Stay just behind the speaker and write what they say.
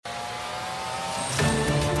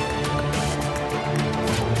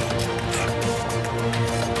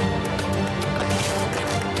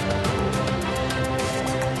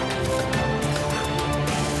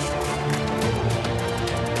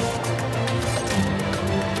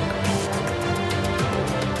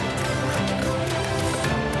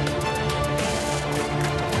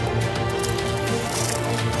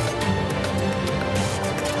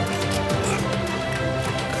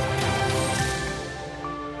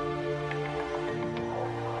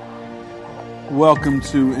Welcome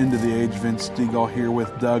to End of the Age. Vince Stegall here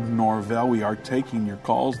with Doug Norvell. We are taking your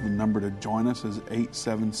calls. The number to join us is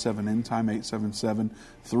 877-END-TIME,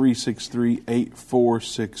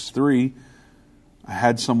 877-363-8463. I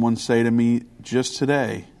had someone say to me just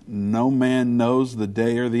today, no man knows the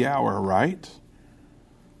day or the hour, right?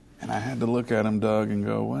 And I had to look at him, Doug, and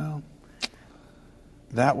go, well,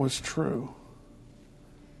 that was true.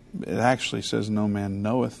 It actually says no man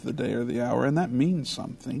knoweth the day or the hour, and that means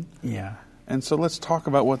something. Yeah. And so let's talk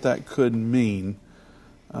about what that could mean.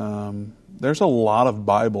 There's a lot of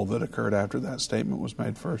Bible that occurred after that statement was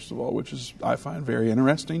made, first of all, which is, I find, very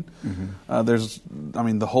interesting.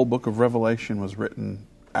 Mm-hmm. The whole book of Revelation was written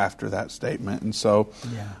after that statement. And so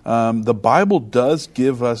the Bible does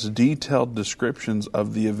give us detailed descriptions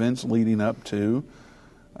of the events leading up to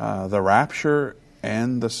the rapture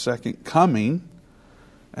and the second coming.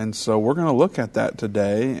 And so we're going to look at that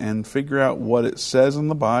today and figure out what it says in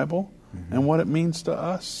the Bible and what it means to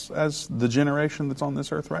us as the generation that's on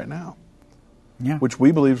this earth right now. Yeah. Which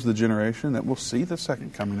we believe is the generation that will see the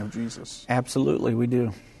second coming of Jesus. Absolutely, we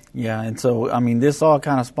do. Yeah, and so, this all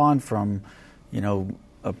kind of spawned from, a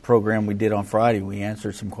program we did on Friday. We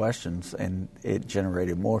answered some questions, and it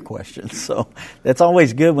generated more questions. So that's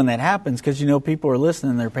always good when that happens because, people are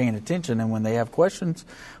listening, they're paying attention, and when they have questions,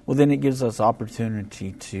 well, then it gives us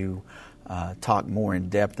opportunity to talk more in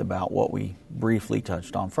depth about what we briefly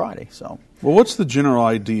touched on Friday. So, well, what's the general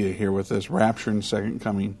idea here with this rapture and second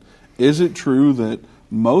coming? Is it true that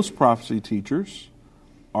most prophecy teachers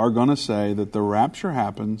are going to say that the rapture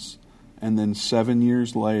happens and then 7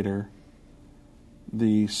 years later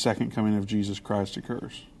the second coming of Jesus Christ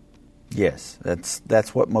occurs? Yes,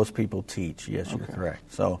 that's what most people teach. Yes, you're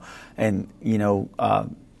correct. So, and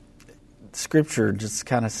Scripture just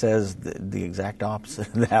kind of says the exact opposite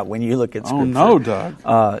of that when you look at Scripture. Oh, no,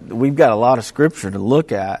 Doug. We've got a lot of Scripture to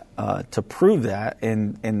look at to prove that,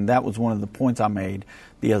 and that was one of the points I made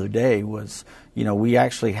the other day was, we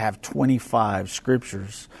actually have 25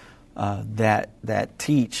 Scriptures that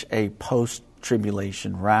teach a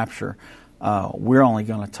post-tribulation rapture. We're only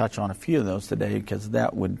going to touch on a few of those today because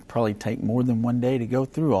that would probably take more than one day to go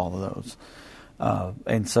through all of those.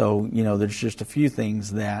 And so, there's just a few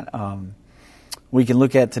things that we can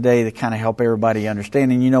look at today that kind of help everybody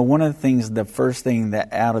understand. And, one of the things, the first thing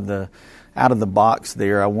that out of the box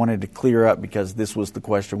there, I wanted to clear up because this was the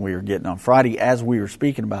question we were getting on Friday. As we were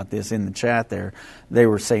speaking about this in the chat there, they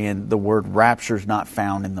were saying the word rapture is not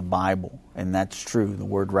found in the Bible. And that's true. The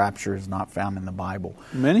word rapture is not found in the Bible.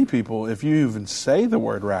 Many people, if you even say the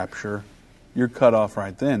word rapture, you're cut off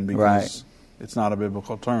right then because it's not a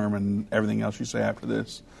biblical term and everything else you say after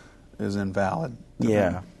this is invalid.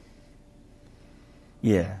 Yeah.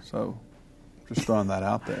 So just throwing that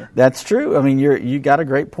out there. That's true. You got a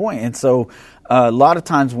great point. And so a lot of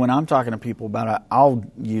times when I'm talking to people about it, I'll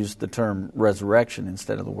use the term resurrection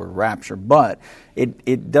instead of the word rapture. But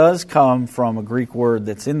it does come from a Greek word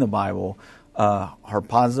that's in the Bible,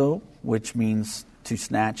 harpazo, which means to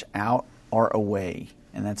snatch out or away.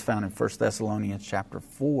 And that's found in 1 Thessalonians chapter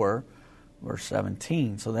 4, verse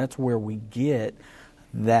 17. So that's where we get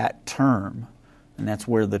that term. And that's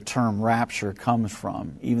where the term rapture comes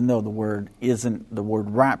from. Even though the word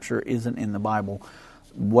rapture isn't in the Bible,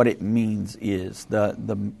 what it means is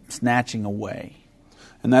the snatching away.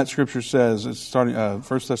 And that scripture says, it's starting 1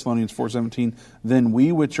 Thessalonians 4:17, then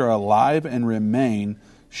we which are alive and remain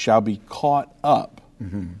shall be caught up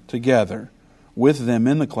together with them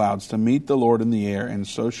in the clouds to meet the Lord in the air, and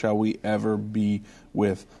so shall we ever be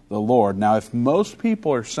with the Lord. Now, if most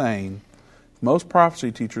people are saying, most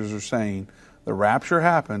prophecy teachers are saying, the rapture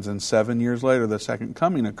happens and 7 years later the second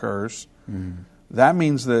coming occurs, that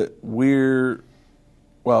means that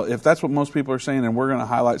if that's what most people are saying, then we're going to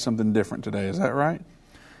highlight something different today. Is that right?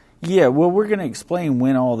 Yeah, well, we're going to explain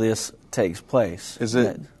when all this takes place. Is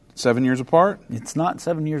it 7 years apart? It's not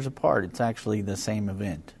 7 years apart. It's actually the same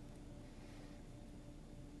event.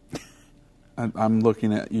 I'm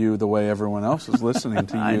looking at you the way everyone else is listening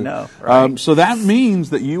to you. I know, right? So that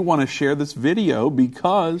means that you want to share this video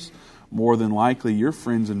because more than likely your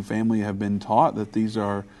friends and family have been taught that these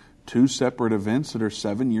are two separate events that are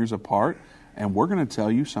 7 years apart, and we're going to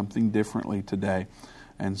tell you something differently today.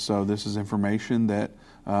 And so this is information that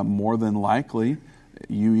more than likely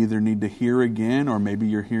you either need to hear again or maybe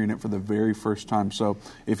you're hearing it for the very first time. So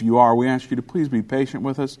if you are, we ask you to please be patient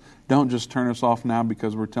with us. Don't just turn us off now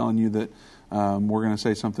because we're telling you that we're going to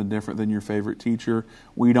say something different than your favorite teacher.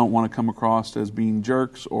 We don't want to come across as being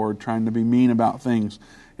jerks or trying to be mean about things.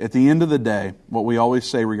 At the end of the day, what we always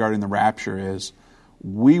say regarding the rapture is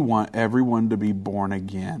we want everyone to be born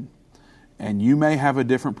again. And you may have a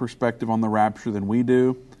different perspective on the rapture than we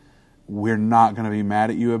do. we're not going to be mad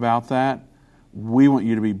at you about that. We want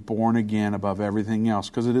you to be born again above everything else,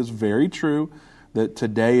 because it is very true that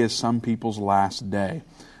today is some people's last day.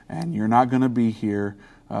 And you're not going to be here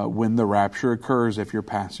when the rapture occurs if you're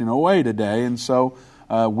passing away today. And so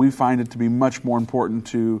we find it to be much more important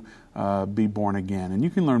to be born again. And you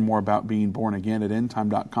can learn more about being born again at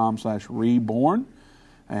endtime.com/reborn.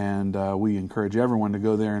 And we encourage everyone to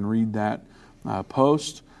go there and read that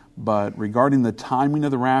post. But regarding the timing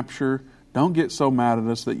of the rapture, don't get so mad at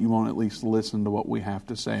us that you won't at least listen to what we have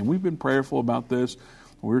to say. And we've been prayerful about this.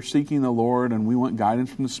 We're seeking the Lord, and we want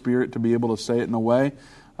guidance from the Spirit to be able to say it in a way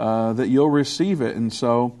that you'll receive it. And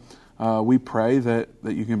so we pray that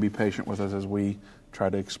you can be patient with us as we try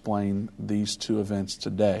to explain these two events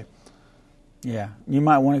today. Yeah, you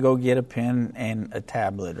might want to go get a pen and a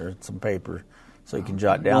tablet or some paper so you can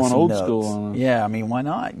jot down some old notes. School on us. Yeah, I mean, why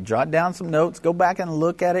not? Jot down some notes, go back and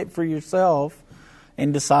look at it for yourself,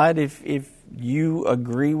 and decide if you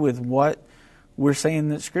agree with what we're saying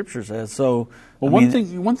that Scripture says. So, one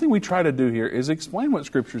thing we try to do here is explain what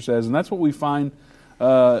Scripture says, and that's what we find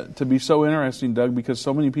to be so interesting, Doug, because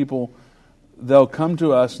so many people, they'll come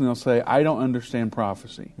to us and they'll say, I don't understand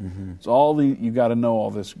prophecy. Mm-hmm. It's you got to know all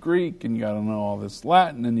this Greek, and you got to know all this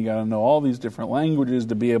Latin, and you got to know all these different languages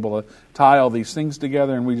to be able to tie all these things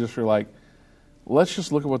together. And we just are like, let's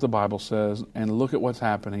just look at what the Bible says and look at what's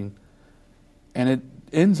happening. And it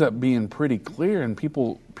ends up being pretty clear, and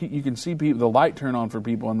you can see the light turn on for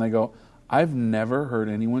people, and they go, I've never heard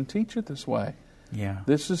anyone teach it this way. Yeah,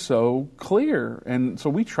 this is so clear. And so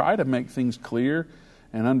we try to make things clear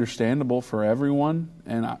and understandable for everyone.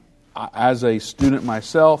 And I, as a student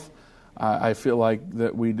myself, I feel like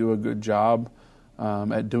that we do a good job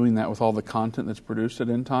at doing that with all the content that's produced at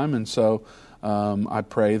End Time. And so I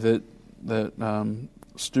pray that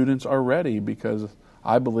students are ready, because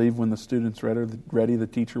I believe when the students are ready, the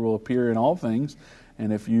teacher will appear in all things.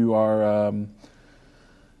 And if you are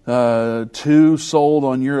too sold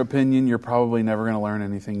on your opinion, you're probably never going to learn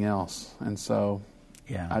anything else. And so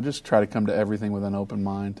I just try to come to everything with an open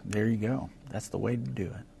mind. There you go. That's the way to do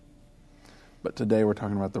it. But today we're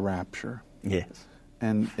talking about the rapture. Yes.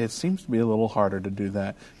 And it seems to be a little harder to do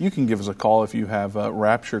that. You can give us a call if you have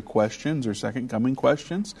rapture questions or second coming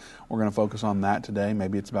questions. We're going to focus on that today.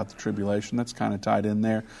 Maybe it's about the tribulation. That's kind of tied in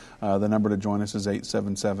there. The number to join us is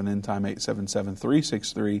 877-END-TIME,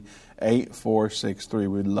 877-363-8463.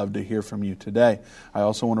 We'd love to hear from you today. I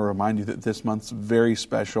also want to remind you that this month's very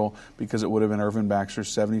special, because it would have been Irvin Baxter's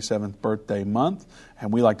 77th birthday month,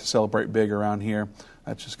 and we like to celebrate big around here.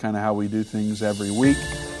 That's just kind of how we do things every week.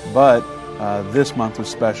 But this month was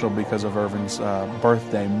special because of Irvin's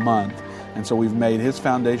birthday month. And so we've made his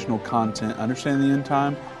foundational content, Understanding the End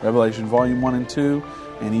Time, Revelation Volume 1 and 2,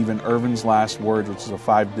 and even Irvin's Last Words, which is a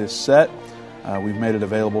 5-disc set. We've made it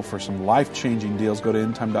available for some life-changing deals. Go to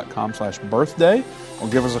endtime.com/birthday or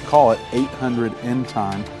give us a call at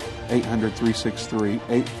 800-END-TIME,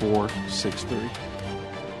 800-363-8463.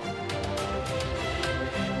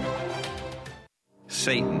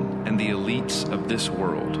 Satan and the elites of this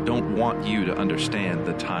world don't want you to understand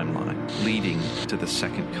the timeline leading to the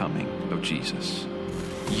second coming of Jesus.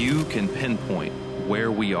 You can pinpoint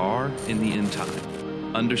where we are in the end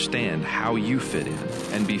time, understand how you fit in,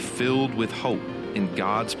 and be filled with hope in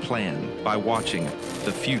God's plan by watching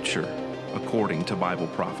The Future According to Bible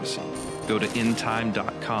Prophecy. Go to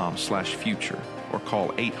endtime.com/future or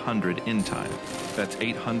call 800-END-TIME. That's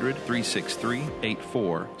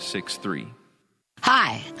 800-363-8463.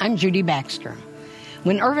 Hi, I'm Judy Baxter.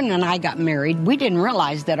 When Irvin and I got married, we didn't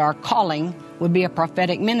realize that our calling would be a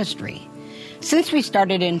prophetic ministry. Since we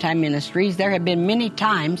started End Time Ministries, there have been many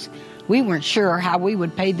times we weren't sure how we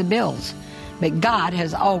would pay the bills, but God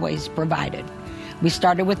has always provided. We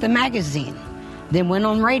started with a magazine, then went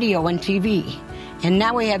on radio and TV, and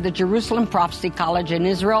now we have the Jerusalem Prophecy College in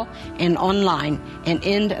Israel and online and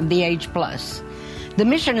End of the Age Plus. The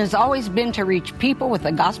mission has always been to reach people with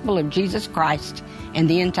the gospel of Jesus Christ and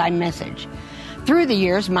the end time message. Through the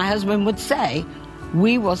years, my husband would say,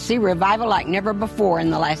 we will see revival like never before in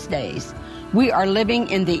the last days. We are living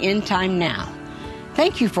in the end time now.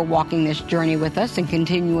 Thank you for walking this journey with us and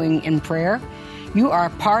continuing in prayer. You are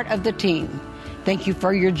a part of the team. Thank you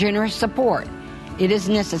for your generous support. It is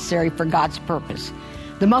necessary for God's purpose.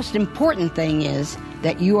 The most important thing is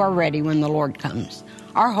that you are ready when the Lord comes.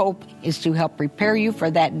 Our hope is to help prepare you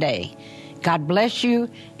for that day. God bless you,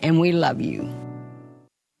 and we love you.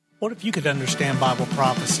 What if you could understand Bible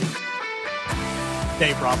prophecy?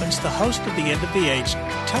 Dave Robbins, the host of the End of the Age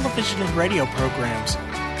television and radio programs,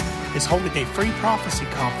 is holding a free prophecy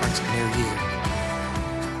conference near you.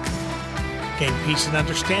 Gain peace and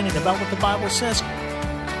understanding about what the Bible says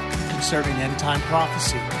concerning end-time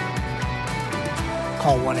prophecy.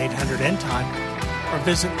 Call 1-800-END-TIME or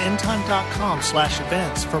visit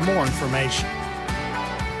endtime.com/events for more information.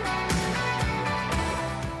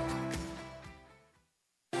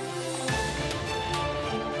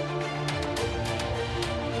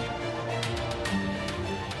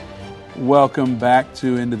 Welcome back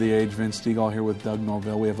to End of the Age. Vince Stegall here with Doug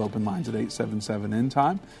Norville. We have open lines at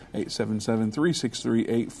 877-END-TIME,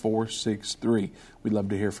 877-363-8463. We'd love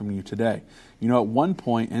to hear from you today. You know, at one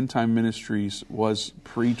point, End Time Ministries was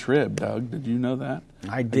pre-trib, Doug. Did you know that?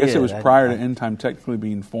 I did. I guess it was prior to End Time technically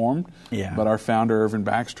being formed. Yeah. But our founder, Irvin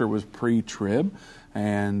Baxter, was pre-trib.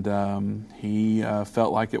 And he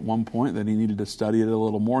felt like at one point that he needed to study it a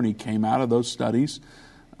little more. And he came out of those studies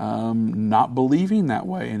not believing that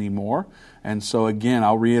way anymore. And so again,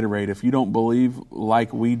 I'll reiterate, if you don't believe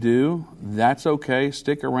like we do, that's okay.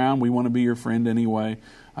 Stick around. We want to be your friend anyway.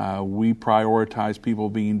 We prioritize people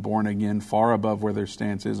being born again far above where their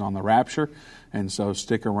stance is on the rapture. And so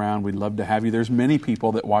stick around. We'd love to have you. There's many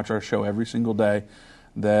people that watch our show every single day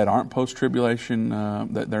that aren't post-tribulation,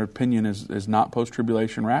 that their opinion is not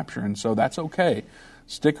post-tribulation rapture. And so that's okay.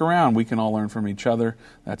 Stick around. We can all learn from each other.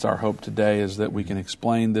 That's our hope today, is that we can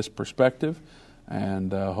explain this perspective,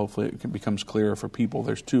 and hopefully it becomes clearer for people.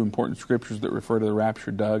 There's two important scriptures that refer to the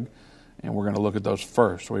rapture, Doug, and we're going to look at those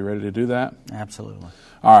first. Are we ready to do that? Absolutely.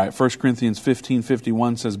 All right. 1 Corinthians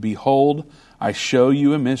 15:51 says, "Behold, I show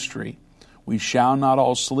you a mystery. We shall not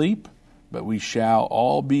all sleep, but we shall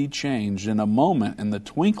all be changed in a moment, in the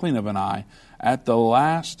twinkling of an eye, at the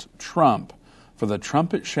last trump. For the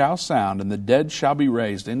trumpet shall sound, and the dead shall be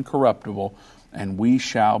raised incorruptible, and we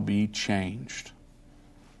shall be changed."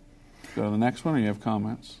 Go to the next one, or you have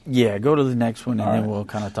comments? Yeah, go to the next one, and All then right. we'll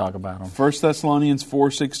kind of talk about them. 1 Thessalonians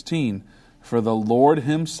 4:16, "For the Lord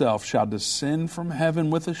himself shall descend from heaven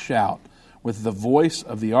with a shout, with the voice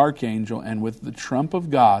of the archangel, and with the trump of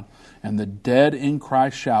God, and the dead in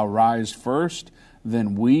Christ shall rise first.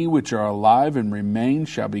 Then we which are alive and remain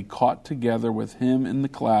shall be caught together with him in the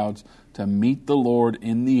clouds to meet the Lord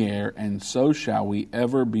in the air, and so shall we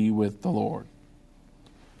ever be with the Lord."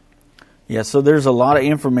 Yeah, so there's a lot of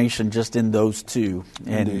information just in those two.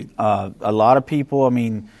 Indeed. And a lot of people, I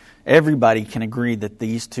mean, everybody can agree that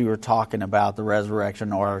these two are talking about the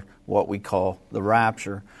resurrection, or what we call the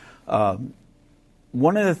rapture.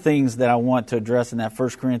 One of the things that I want to address in that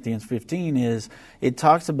 1 Corinthians 15 is it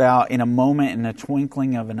talks about in a moment, in a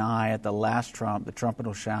twinkling of an eye, at the last trump, the trumpet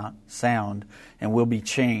will sound and will be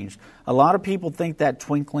changed. A lot of people think that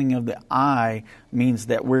twinkling of the eye means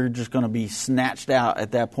that we're just going to be snatched out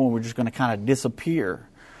at that point. We're just going to kind of disappear.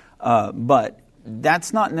 But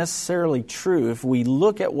that's not necessarily true. If we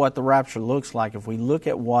look at what the rapture looks like, if we look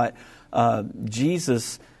at what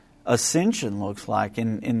Jesus' ascension looks like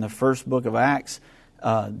in the first book of Acts,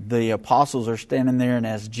 the apostles are standing there, and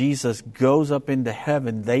as Jesus goes up into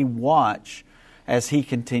heaven, they watch as he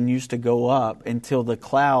continues to go up until the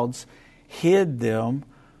clouds hid them,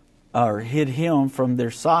 or hid him from their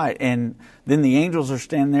sight. And then the angels are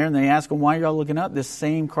standing there, and they ask him, "Why are y'all looking up? This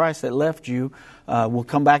same Christ that left you will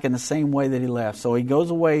come back in the same way that he left." So he goes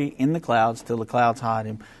away in the clouds till the clouds hide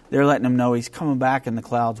him. They're letting him know he's coming back in the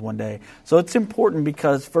clouds one day. So it's important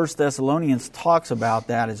because 1 Thessalonians talks about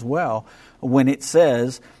that as well, when it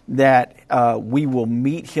says that we will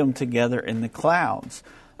meet him together in the clouds.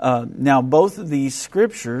 Now, both of these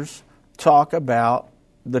scriptures talk about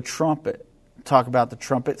the trumpet, talk about the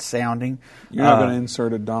trumpet sounding. You're not going to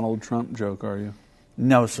insert a Donald Trump joke, are you?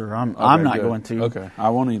 No, sir. I'm not good. going to. Okay, I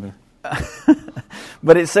won't either.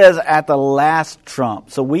 But it says at the last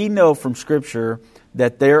trump. So we know from Scripture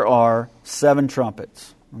that there are 7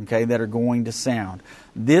 trumpets, okay, that are going to sound.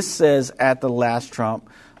 This says at the last trump.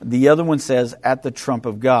 The other one says at the trump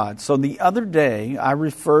of God. So the other day I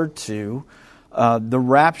referred to the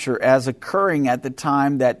rapture as occurring at the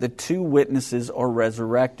time that the 2 witnesses are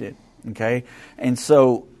resurrected. Okay? And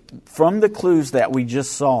so from the clues that we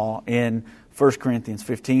just saw in 1 Corinthians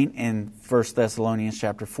 15 and 1 Thessalonians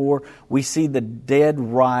chapter 4, we see the dead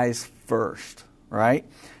rise first, right?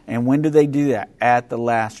 And when do they do that? At the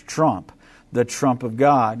last trump, the trump of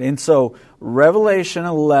God. And so Revelation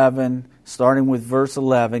 11, starting with verse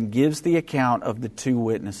 11, gives the account of the 2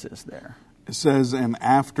 witnesses there. It says, "And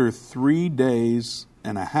after 3 days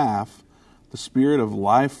and a half, the Spirit of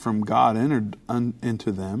life from God entered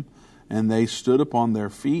into them, and they stood upon their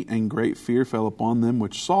feet, and great fear fell upon them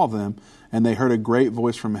which saw them. And they heard a great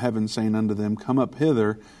voice from heaven saying unto them, Come up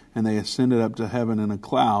hither. And they ascended up to heaven in a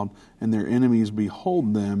cloud, and their enemies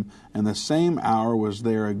behold them. And the same hour was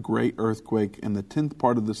there a great earthquake, and the 10th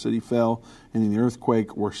part of the city fell, and in the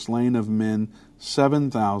earthquake were slain of men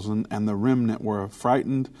 7,000, and the remnant were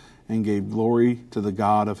affrighted, and gave glory to the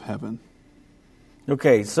God of heaven.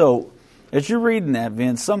 Okay, so as you're reading that,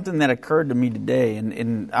 Vince, something that occurred to me today,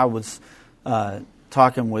 and I was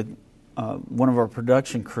talking with one of our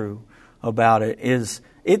production crew about it, is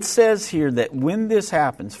it says here that when this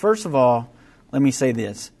happens, first of all, let me say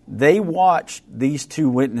this. They watched these two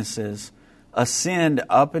witnesses ascend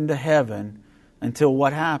up into heaven until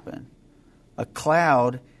what happened? A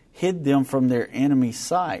cloud hid them from their enemy's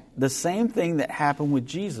sight. The same thing that happened with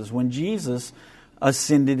Jesus. When Jesus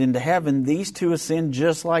ascended into heaven, these two ascend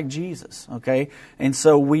just like Jesus. Okay? And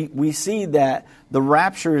so we see that the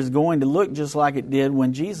rapture is going to look just like it did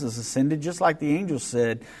when Jesus ascended, just like the angels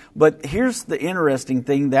said. But here's the interesting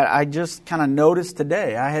thing that I just kind of noticed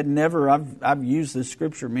today. I've used this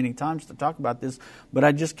scripture many times to talk about this, but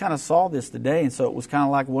I just kind of saw this today, and so it was kind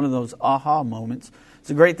of like one of those aha moments. It's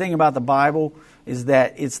a great thing about the Bible is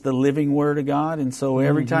that it's the living Word of God, and so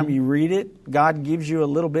every time you read it, God gives you a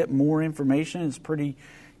little bit more information. It's pretty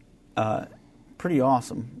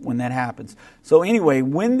awesome when that happens. So anyway,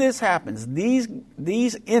 when this happens,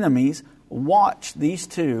 these enemies watch these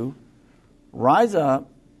two rise up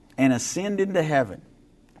and ascend into heaven.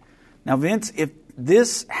 Now, Vince, if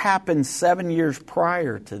this happened 7 years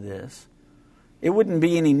prior to this, it wouldn't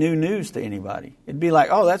be any new news to anybody. It'd be like,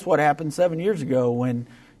 oh, that's what happened 7 years ago when,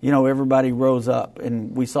 everybody rose up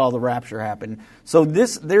and we saw the rapture happen. So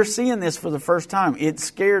they're seeing this for the first time. It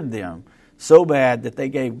scared them so bad that they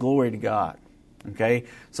gave glory to God. Okay?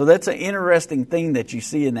 So that's an interesting thing that you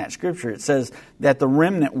see in that scripture. It says that the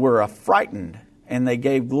remnant were affrighted and they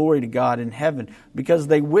gave glory to God in heaven because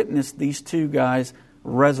they witnessed these two guys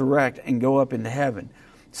resurrect and go up into heaven.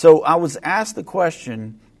 So I was asked the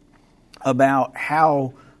question about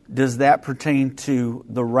how does that pertain to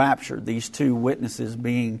the rapture, these two witnesses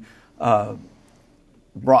being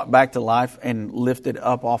brought back to life and lifted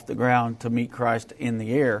up off the ground to meet Christ in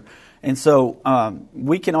the air. And so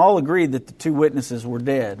we can all agree that the two witnesses were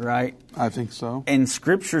dead, right? I think so. And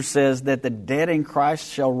Scripture says that the dead in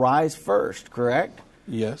Christ shall rise first, correct?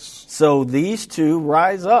 Yes. So these two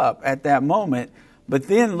rise up at that moment. But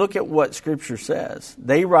then look at what Scripture says.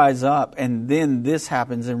 They rise up, and then this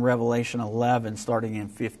happens in Revelation 11, starting in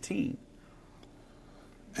 15.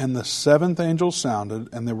 And the seventh angel sounded,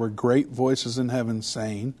 and there were great voices in heaven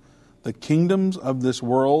saying, the kingdoms of this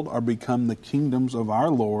world are become the kingdoms of our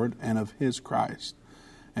Lord and of his Christ.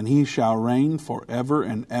 And he shall reign forever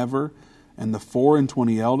and ever. And the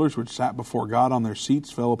 24 elders which sat before God on their seats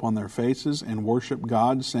fell upon their faces and worshiped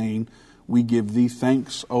God, saying, we give thee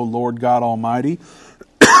thanks, O Lord God Almighty,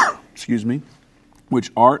 excuse me, which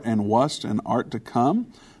art and wast and art to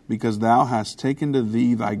come, because thou hast taken to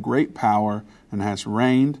thee thy great power and hast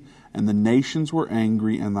reigned, and the nations were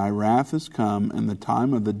angry, and thy wrath is come, and the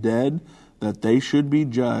time of the dead, that they should be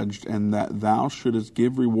judged, and that thou shouldest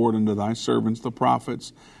give reward unto thy servants the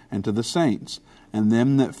prophets, and to the saints, and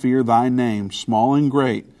them that fear thy name, small and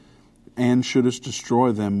great, and shouldest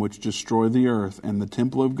destroy them which destroy the earth. And the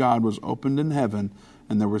temple of God was opened in heaven,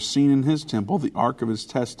 and there was seen in his temple the ark of his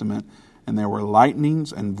testament, and there were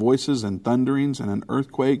lightnings and voices and thunderings and an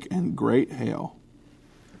earthquake and great hail.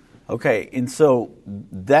 Okay, and so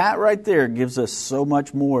that right there gives us so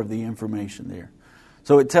much more of the information there.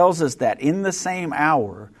 So it tells us that in the same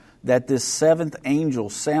hour that this seventh angel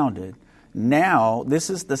sounded, now this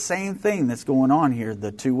is the same thing that's going on here.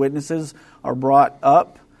 The two witnesses are brought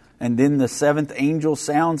up, and then the seventh angel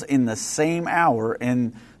sounds in the same hour,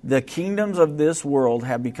 and the kingdoms of this world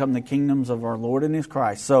have become the kingdoms of our Lord and his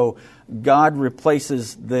Christ. So God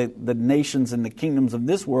replaces the nations and the kingdoms of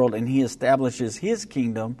this world, and he establishes his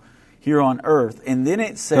kingdom here on earth. And then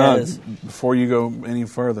it says... Doug, before you go any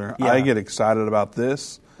further, yeah. I get excited about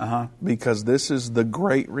this because this is the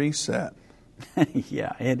Great Reset.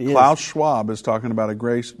 Yeah, it is. Klaus Schwab is talking about a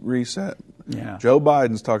great reset. Yeah. Joe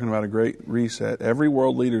Biden's talking about a great reset. Every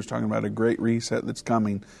world leader is talking about a great reset that's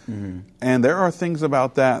coming. Mm-hmm. And there are things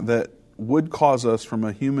about that would cause us, from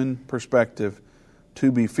a human perspective,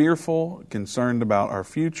 to be fearful, concerned about our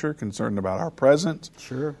future, concerned about our present.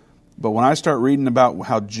 Sure. But when I start reading about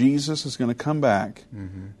how Jesus is going to come back,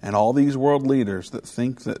 and all these world leaders that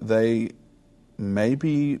think that they may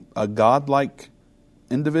be a godlike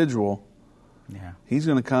individual, he's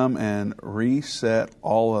going to come and reset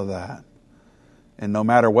all of that. And no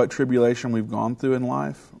matter what tribulation we've gone through in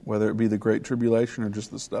life, whether it be the Great Tribulation or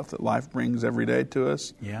just the stuff that life brings every day to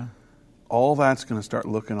us, all that's going to start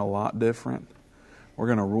looking a lot different. We're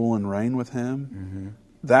going to rule and reign with him. Mm-hmm.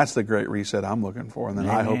 That's the Great Reset I'm looking for, and then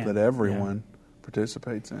I hope that everyone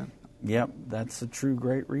participates in. Yep, that's a true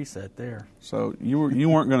great reset there. So you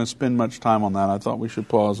weren't going to spend much time on that. I thought we should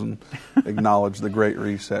pause and acknowledge the great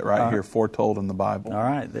reset right here, foretold in the Bible. All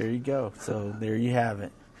right, there you go. So there you have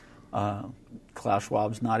it. Klaus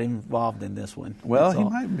Schwab's not involved in this one. Well, he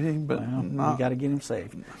might be, but not. We got to get him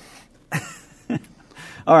saved.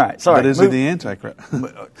 All right, sorry. But is he the Antichrist?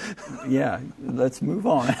 Yeah, let's move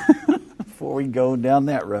on before we go down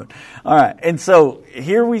that road. All right, and so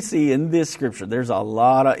here we see in this scripture, there's a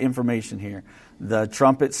lot of information here. The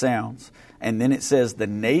trumpet sounds, and then it says, the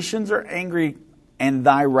nations are angry and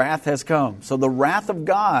thy wrath has come. So the wrath of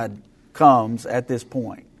God comes at this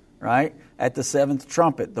point, right? At the seventh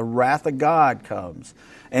trumpet, the wrath of God comes.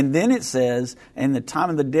 And then it says, in the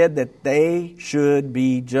time of the dead, that they should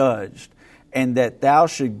be judged, and that thou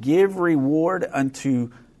should give reward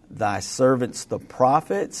unto thy servants, the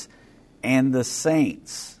prophets, and the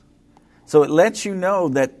saints. So it lets you know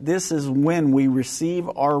that this is when we receive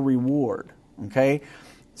our reward. Okay?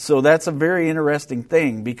 So that's a very interesting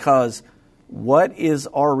thing, because what is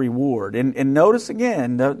our reward? And notice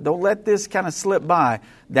again, don't let this kind of slip by,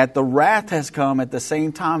 that the wrath has come at the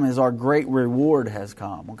same time as our great reward has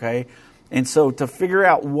come. Okay? And so to figure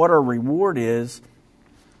out what our reward is,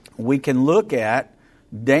 we can look at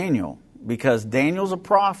Daniel, because Daniel's a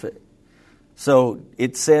prophet. So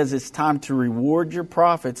it says it's time to reward your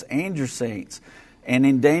prophets and your saints. And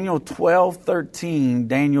in Daniel 12:13,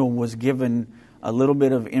 Daniel was given a little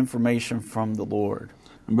bit of information from the Lord.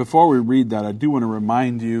 And before we read that, I do want to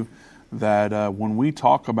remind you that when we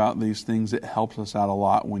talk about these things, it helps us out a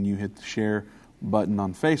lot when you hit the share button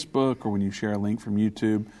on Facebook, or when you share a link from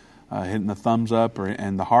YouTube. Hitting the thumbs up,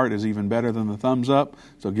 and the heart is even better than the thumbs up.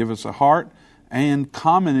 So give us a heart. And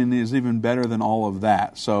commenting is even better than all of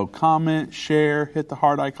that. So comment, share, hit the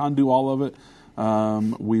heart icon, do all of it.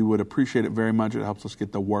 We would appreciate it very much. It helps us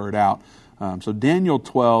get the word out. So Daniel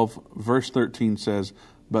 12, verse 13 says,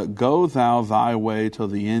 but go thou thy way till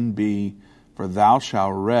the end be, for thou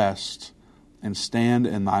shalt rest and stand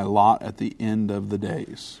in thy lot at the end of the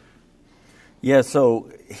days. Yeah, so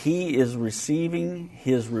he is receiving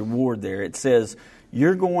his reward there. It says,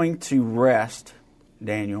 you're going to rest,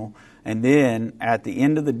 Daniel, and then at the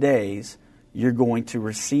end of the days, you're going to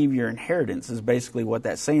receive your inheritance, is basically what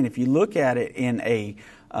that's saying. If you look at it in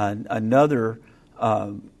another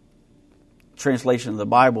translation of the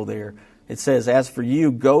Bible there, it says, as for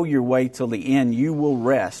you, go your way till the end, you will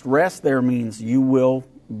rest. Rest there means you will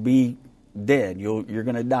be dead. You're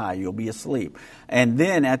going to die. You'll be asleep. And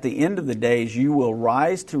then at the end of the days, you will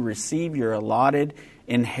rise to receive your allotted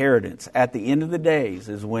inheritance. At the end of the days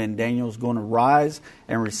is when Daniel's going to rise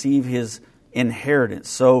and receive his inheritance.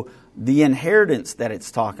 So the inheritance that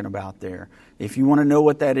it's talking about there, if you want to know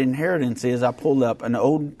what that inheritance is, I pulled up an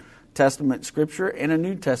Old Testament scripture and a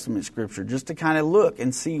New Testament scripture just to kind of look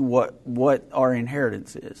and see what our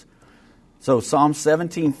inheritance is. So Psalm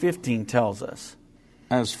 17:15 tells us,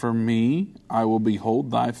 as for me, I will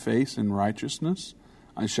behold thy face in righteousness.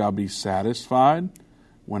 I shall be satisfied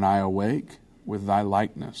when I awake with thy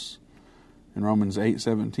likeness. In Romans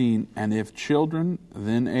 8:17, and if children,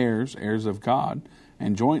 then heirs, heirs of God,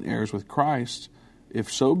 and joint heirs with Christ,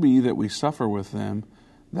 if so be that we suffer with them,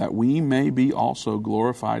 that we may be also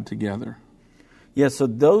glorified together. Yeah, so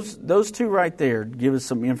those two right there give us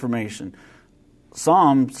some information.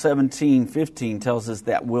 Psalm 17:15 tells us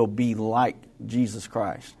that we'll be like Jesus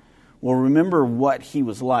Christ. Well, remember what he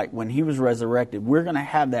was like when he was resurrected. We're going to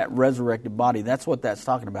have that resurrected body. That's what that's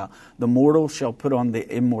talking about. The mortal shall put on the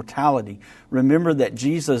immortality. Remember that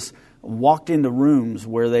Jesus walked into rooms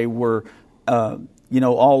where they were,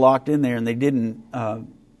 all locked in there, and they didn't.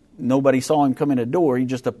 Nobody saw him come in a door. He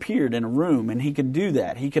just appeared in a room, and he could do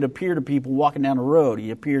that. He could appear to people walking down the road.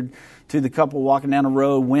 He appeared to the couple walking down the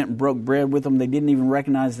road, went and broke bread with them. They didn't even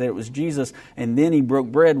recognize that it was Jesus, and then he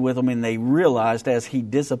broke bread with them, and they realized as he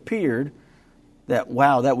disappeared that,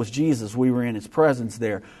 wow, that was Jesus. We were in his presence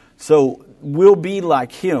there. So we'll be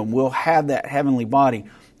like him. We'll have that heavenly body.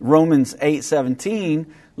 Romans 8:17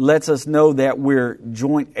 lets us know that we're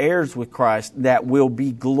joint heirs with Christ, that we'll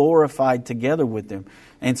be glorified together with him.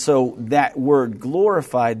 And so that word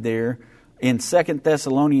glorified there in 2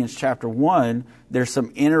 Thessalonians chapter 1, there's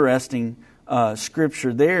some interesting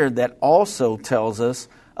scripture there that also tells us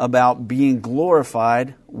about being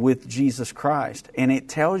glorified with Jesus Christ. And it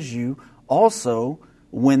tells you also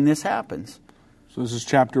when this happens. So this is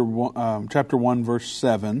chapter 1, verse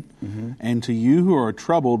 7. Mm-hmm. And to you who are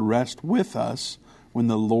troubled, rest with us when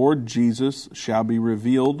the Lord Jesus shall be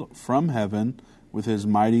revealed from heaven with his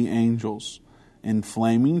mighty angels, in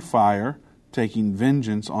flaming fire, taking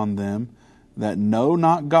vengeance on them that know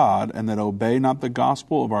not God and that obey not the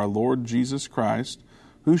gospel of our Lord Jesus Christ,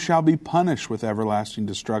 who shall be punished with everlasting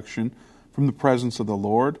destruction from the presence of the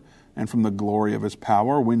Lord and from the glory of his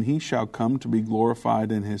power, when he shall come to be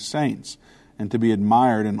glorified in his saints, and to be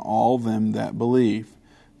admired in all them that believe,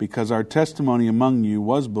 because our testimony among you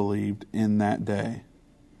was believed in that day.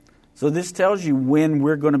 So this tells you when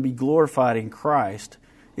we're going to be glorified in Christ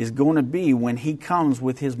is going to be when he comes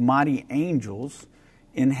with his mighty angels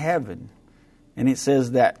in heaven. And it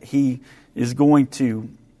says that he is going to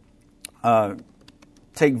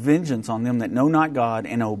take vengeance on them that know not God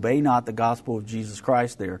and obey not the gospel of Jesus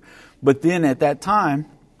Christ there. But then at that time,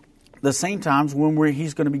 the same times when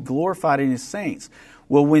he's going to be glorified in his saints.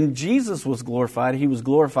 Well, when Jesus was glorified, he was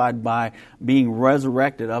glorified by being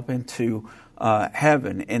resurrected up into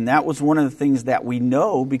heaven. And that was one of the things that we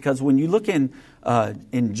know, because when you look in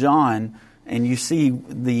John and you see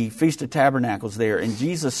the Feast of Tabernacles there, and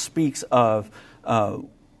Jesus speaks of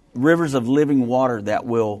rivers of living water that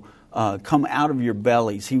will come out of your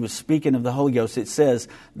bellies. He was speaking of the Holy Ghost. It says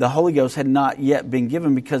the Holy Ghost had not yet been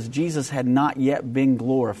given because Jesus had not yet been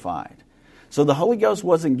glorified. So the Holy Ghost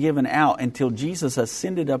wasn't given out until Jesus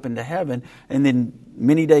ascended up into heaven, and then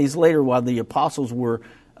many days later, while the apostles were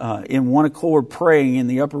in one accord praying in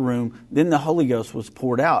the upper room, then the Holy Ghost was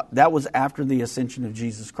poured out. That was after the ascension of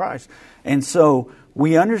Jesus Christ. And so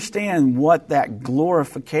we understand what that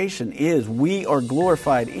glorification is. We are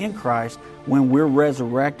glorified in Christ when we're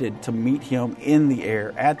resurrected to meet him in the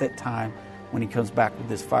air at that time when he comes back with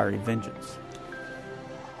his fiery vengeance.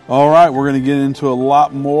 All right, we're going to get into a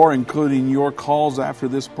lot more, including your calls after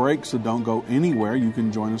this break, so don't go anywhere. You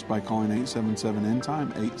can join us by calling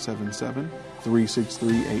 877-END-TIME,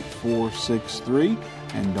 877-363-8463.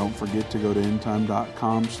 And don't forget to go to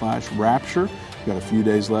endtime.com/rapture. You've got a few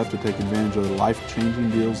days left to take advantage of the life-changing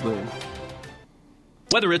deals there.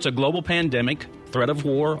 Whether it's a global pandemic, threat of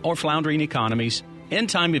war, or floundering economies,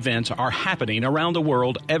 end-time events are happening around the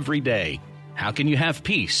world every day. How can you have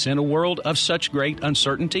peace in a world of such great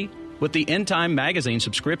uncertainty? With the End Time magazine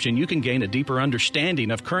subscription, you can gain a deeper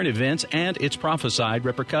understanding of current events and its prophesied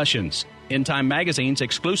repercussions. End Time magazine's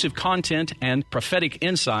exclusive content and prophetic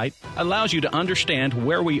insight allows you to understand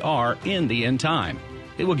where we are in the end time.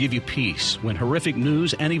 It will give you peace when horrific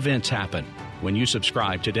news and events happen. When you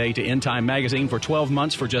subscribe today to End Time magazine for 12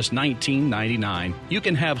 months for just $19.99, you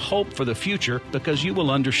can have hope for the future because you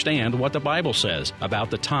will understand what the Bible says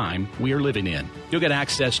about the time we are living in. You'll get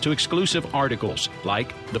access to exclusive articles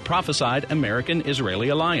like the Prophesied American-Israeli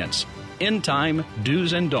Alliance, End Time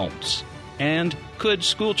Do's and Don'ts, and Could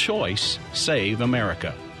School Choice Save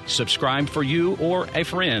America? Subscribe for you or a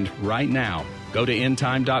friend right now. Go to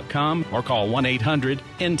endtime.com or call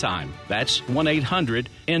 1-800-END-TIME. That's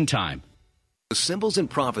 1-800-END-TIME. The symbols and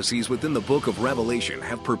prophecies within the book of Revelation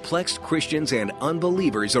have perplexed Christians and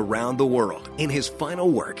unbelievers around the world. In his final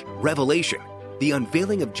work, Revelation, The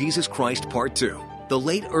Unveiling of Jesus Christ Part 2, the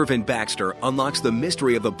late Irvin Baxter unlocks the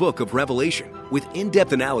mystery of the book of Revelation with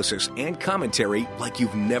in-depth analysis and commentary like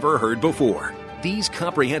you've never heard before. These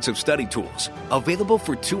comprehensive study tools, available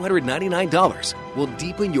for $299, will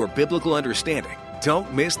deepen your biblical understanding.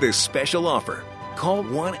 Don't miss this special offer. Call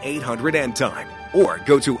 1-800-END-TIME or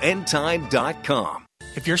go to endtime.com.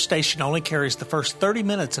 If your station only carries the first 30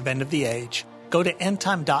 minutes of End of the Age, go to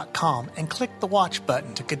endtime.com and click the watch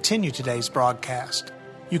button to continue today's broadcast.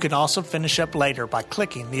 You can also finish up later by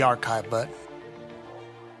clicking the archive button.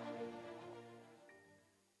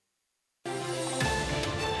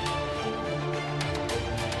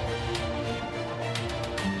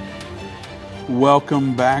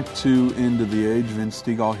 Welcome back to End of the Age. Vince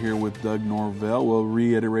Stegall here with Doug Norvell. We'll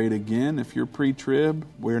reiterate again, if you're pre-trib,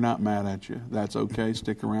 we're not mad at you. That's okay.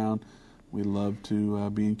 Stick around. We love to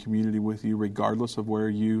be in community with you regardless of where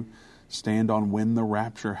you stand on when the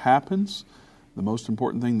rapture happens. The most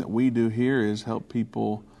important thing that we do here is help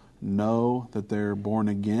people know that they're born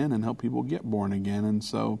again and help people get born again. And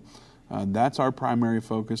so that's our primary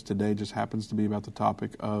focus today. Just happens to be about the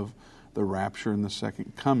topic of the rapture and the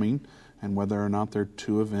second coming, and whether or not they're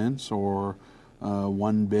two events or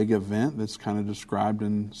one big event that's kind of described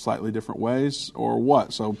in slightly different ways or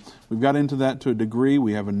what. So we've got into that to a degree.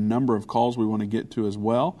 We have a number of calls we want to get to as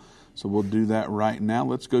well. So we'll do that right now.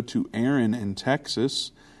 Let's go to Aaron in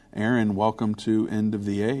Texas. Aaron, welcome to End of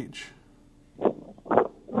the Age.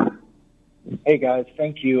 Hey, guys.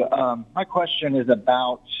 Thank you. My question is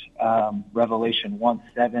about Revelation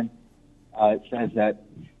 1:7. It says that,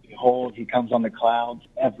 behold, he comes on the clouds.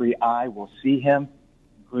 Every eye will see him,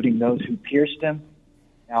 including those who pierced him.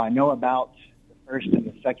 Now, I know about the first and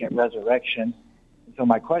the second resurrection. And so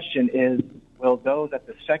my question is, will those at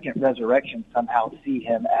the second resurrection somehow see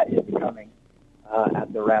him at his coming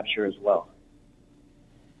at the rapture as well?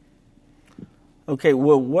 Okay,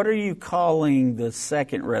 well, what are you calling the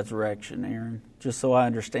second resurrection, Aaron? Just so I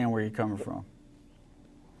understand where you're coming from.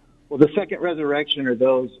 Well, the second resurrection are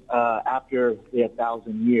those after the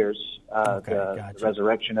 1,000 years, the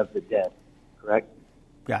resurrection of the dead, correct?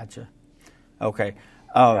 Gotcha. Okay.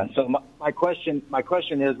 So my question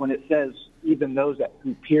is, when it says even those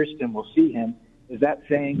who pierced him will see him, is that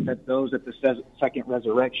saying that those at the second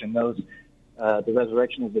resurrection, the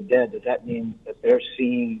resurrection of the dead, does that mean that they're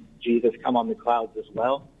seeing Jesus come on the clouds as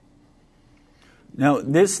well? No,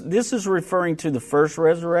 this is referring to the first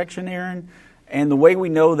resurrection, Aaron. And the way we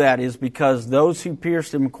know that is because those who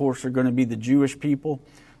pierced him, of course, are going to be the Jewish people.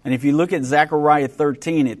 And if you look at Zechariah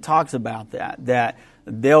 13, it talks about that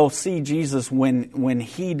they'll see Jesus when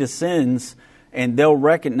he descends, and they'll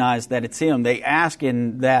recognize that it's him. They ask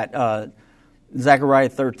in that Zechariah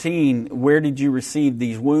 13, where did you receive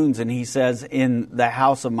these wounds? And he says, in the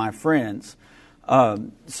house of my friends.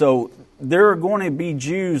 So there are going to be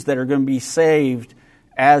Jews that are going to be saved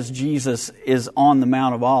as Jesus is on the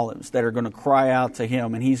Mount of Olives, that are going to cry out to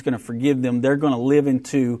him, and he's going to forgive them. They're going to live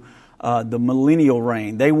into the millennial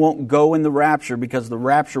reign. They won't go in the rapture because the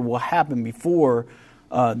rapture will happen before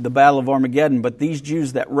the Battle of Armageddon. But these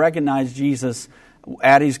Jews that recognize Jesus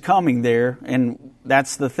at his coming there, and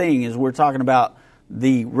that's the thing, is we're talking about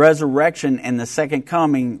the resurrection and the second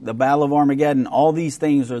coming, the Battle of Armageddon. All these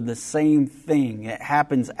things are the same thing. It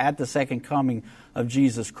happens at the second coming of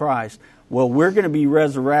Jesus Christ. Well, we're going to be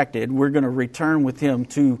resurrected. We're going to return with him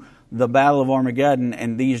to the Battle of Armageddon,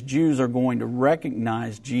 and these Jews are going to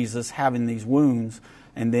recognize Jesus having these wounds,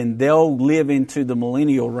 and then they'll live into the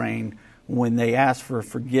millennial reign when they ask for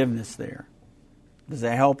forgiveness there. Does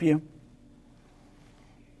that help you?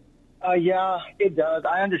 Yeah, it does.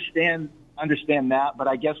 I understand that, but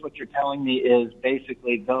I guess what you're telling me is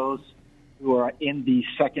basically those who are in the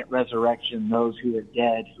second resurrection, those who are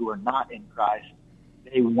dead, who are not in Christ,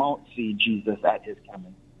 they won't see Jesus at his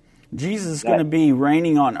coming. Jesus is going to be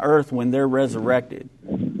reigning on earth when they're resurrected.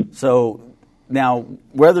 So now,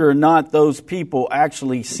 whether or not those people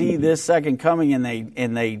actually see this second coming and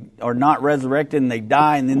they are not resurrected and they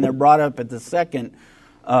die and then they're brought up at the second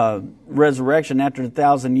resurrection after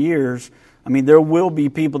 1,000 years, I mean, there will be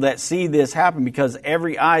people that see this happen because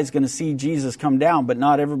every eye is going to see Jesus come down, but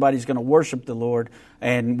not everybody's going to worship the Lord.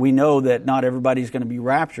 And we know that not everybody's going to be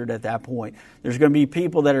raptured at that point. There's going to be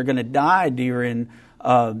people that are going to die during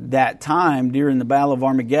that time, during the Battle of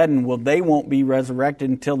Armageddon. Well, they won't be resurrected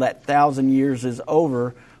until that 1,000 years is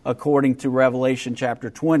over, according to Revelation chapter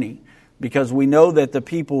 20. Because we know that the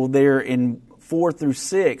people there in 4 through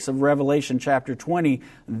 6 of Revelation chapter 20,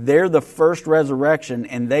 they're the first resurrection,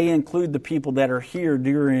 and they include the people that are here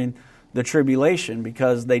during the tribulation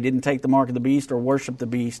because they didn't take the mark of the beast or worship the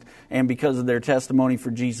beast, and because of their testimony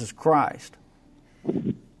for Jesus Christ.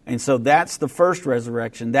 And so that's the first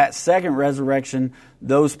resurrection. That second resurrection,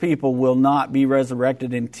 those people will not be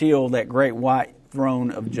resurrected until that great white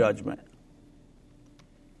throne of judgment.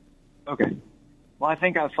 Okay. Well, I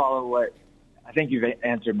think I think you've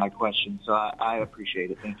answered my question, so I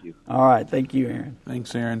appreciate it. Thank you. All right. Thank you, Aaron.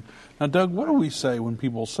 Thanks, Aaron. Now, Doug, what do we say when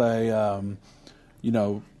people say,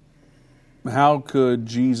 how could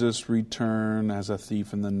Jesus return as a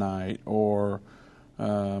thief in the night, or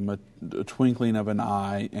a twinkling of an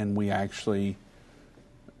eye, and we actually,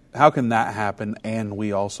 how can that happen and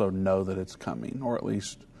we also know that it's coming? Or at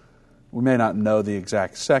least we may not know the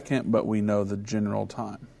exact second, but we know the general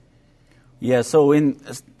time. Yeah, so in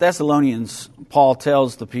Thessalonians, Paul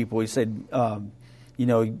tells the people, he said, I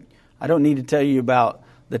don't need to tell you about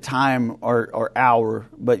the time or hour,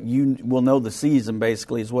 but you will know the season,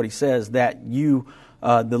 basically, is what he says, that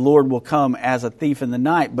the Lord will come as a thief in the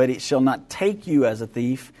night, but it shall not take you as a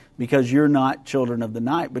thief, because you're not children of the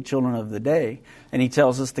night, but children of the day. And he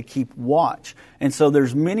tells us to keep watch. And so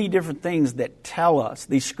there's many different things that tell us.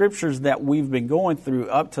 These scriptures that we've been going through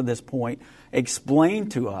up to this point explain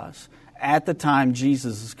to us at the time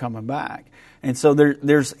Jesus is coming back. And so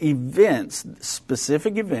there's events,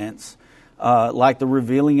 specific events, like the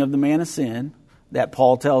revealing of the man of sin, that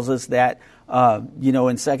Paul tells us that,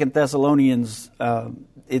 in 2 Thessalonians,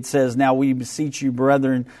 it says, now we beseech you,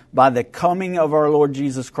 brethren, by the coming of our Lord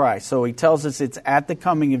Jesus Christ. So he tells us it's at the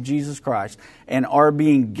coming of Jesus Christ and are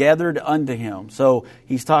being gathered unto him. So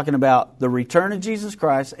he's talking about the return of Jesus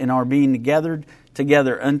Christ and are being gathered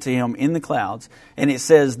together unto him in the clouds. And it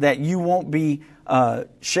says that you won't be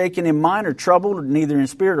shaken in mind or troubled, neither in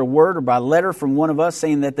spirit or word or by letter from one of us,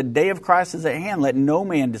 saying that the day of Christ is at hand. Let no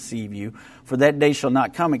man deceive you, for that day shall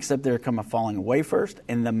not come except there come a falling away first,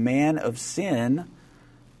 and the man of sin,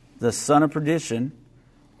 the son of perdition,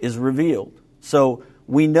 is revealed. So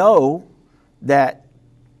we know that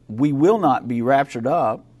we will not be raptured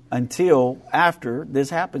up until after this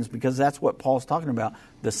happens, because that's what Paul's talking about.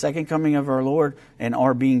 The second coming of our Lord and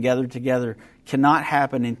our being gathered together cannot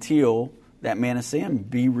happen until that man of sin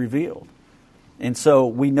be revealed. And so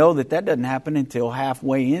we know that doesn't happen until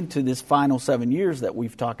halfway into this final 7 years that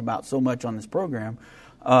we've talked about so much on this program.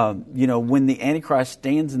 When the Antichrist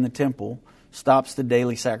stands in the temple, stops the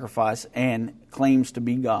daily sacrifice, and claims to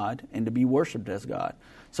be God and to be worshipped as God.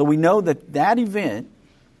 So we know that event,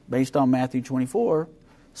 based on Matthew 24,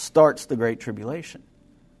 starts the Great Tribulation,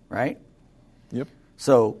 right? Yep.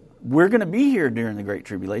 So we're going to be here during the Great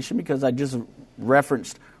Tribulation, because I just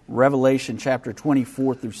referenced Revelation chapter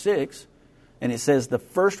 24 through 6, and it says the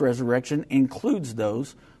first resurrection includes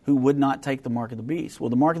those who would not take the mark of the beast. Well,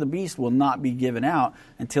 the mark of the beast will not be given out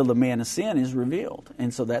until the man of sin is revealed.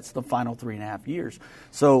 And so that's the final 3.5 years.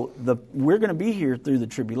 So we're going to be here through the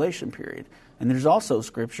tribulation period. And there's also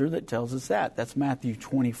scripture that tells us that. That's Matthew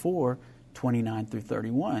 24, 29 through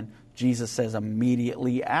 31. Jesus says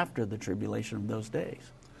immediately after the tribulation of those days.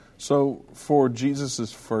 So for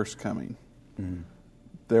Jesus' first coming,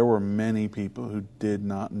 there were many people who did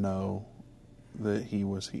not know that he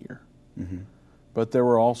was here. Mm-hmm. But there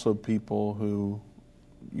were also people who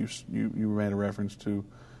you made a reference to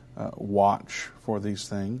watch for these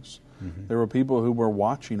things. Mm-hmm. There were people who were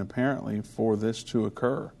watching, apparently, for this to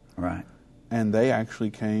occur. Right. And they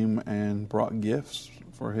actually came and brought gifts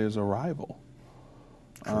for his arrival.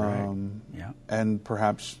 Correct. Yeah. And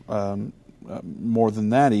perhaps more than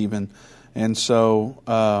that even. And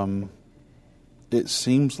so it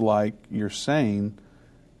seems like you're saying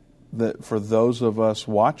that for those of us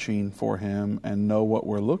watching for him and know what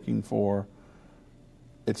we're looking for,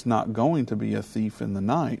 it's not going to be a thief in the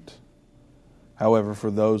night. However, for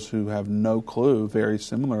those who have no clue, very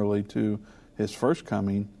similarly to his first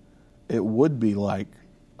coming, it would be like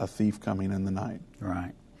a thief coming in the night.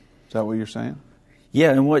 Right. Is that what you're saying?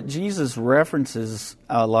 Yeah, and what Jesus references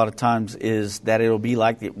a lot of times is that it'll be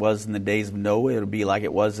like it was in the days of Noah. It'll be like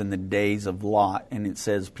it was in the days of Lot. And it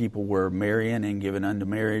says people were marrying and given unto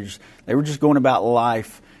marriage. They were just going about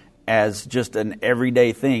life as just an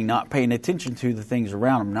everyday thing, not paying attention to the things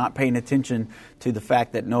around them, not paying attention to the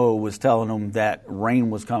fact that Noah was telling them that rain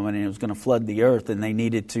was coming and it was going to flood the earth and they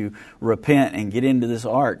needed to repent and get into this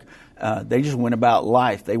ark. They just went about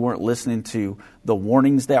life. They weren't listening to the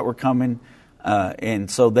warnings that were coming. And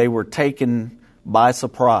so they were taken by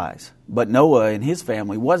surprise. But Noah and his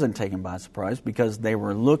family wasn't taken by surprise because they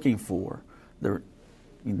were looking for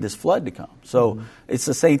this flood to come. So It's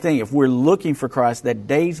the same thing. If we're looking for Christ, that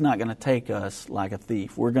day's not going to take us like a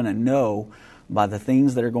thief. We're going to know by the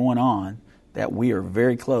things that are going on that we are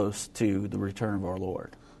very close to the return of our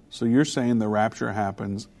Lord. So you're saying the rapture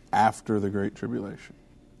happens after the Great Tribulation?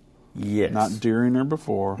 Yes. Not during or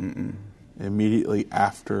before, immediately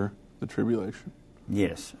after the tribulation.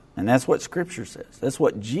 Yes, and that's what Scripture says. That's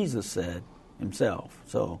what Jesus said himself.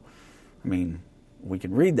 So, I mean, we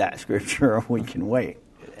can read that Scripture or we can wait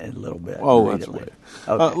a little bit. Oh, let's wait.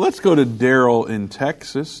 Okay. Let's go to Daryl in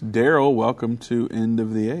Texas. Daryl, welcome to End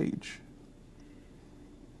of the Age.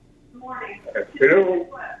 Good morning. Hello.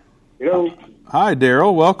 Hi,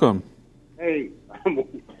 Daryl. Welcome. Hey,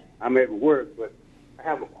 I'm at work, but I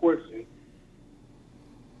have a question.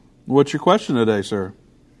 What's your question today, sir?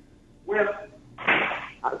 Well,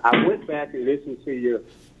 I went back and listened to your...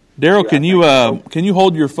 Daryl, can you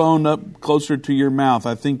hold your phone up closer to your mouth?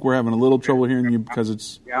 I think we're having a little trouble hearing you because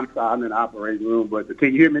it's... Yeah, I'm sorry. I'm in the operating room, but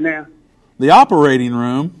can you hear me now? The operating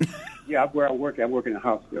room? Yeah, where I work. I work in a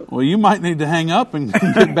hospital. Well, you might need to hang up and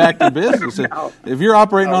get back to business. If you're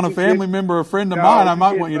operating on a family member or a friend of mine, I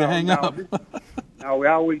might want you to hang up. No, we're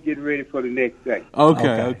always getting ready for the next day.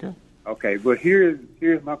 Okay. But here's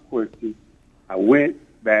my question. I went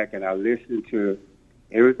back and I listened to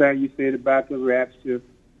everything you said about the rapture.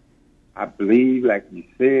 I believe, like you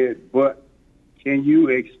said, but can you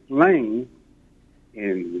explain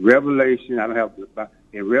in Revelation? I don't have to.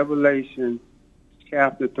 In Revelation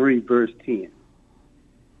chapter 3, verse 10,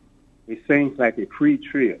 it seems like a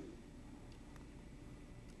pre-trib.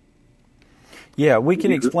 Yeah, we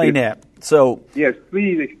can explain that. So yes,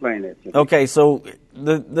 please explain that to me. Okay, so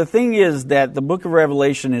the thing is that the book of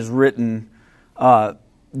Revelation is written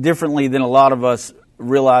differently than a lot of us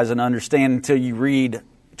realize and understand until you read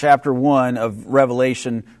chapter 1 of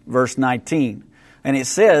Revelation, verse 19. And it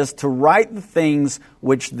says, to write the things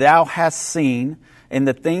which thou hast seen, and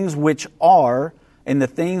the things which are, and the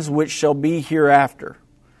things which shall be hereafter.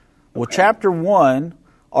 Well, chapter 1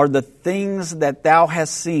 are the things that thou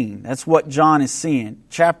hast seen. That's what John is seeing.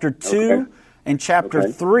 Chapter 2 and chapter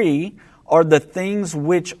 3 are the things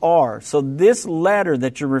which are. So this letter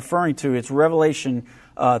that you're referring to, it's Revelation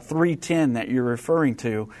 3:10 that you're referring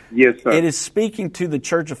to, yes, sir. It is speaking to the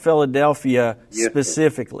Church of Philadelphia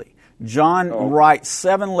specifically. John writes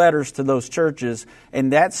 7 letters to those churches,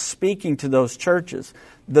 and that's speaking to those churches.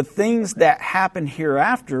 The things that happen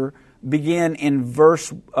hereafter begin in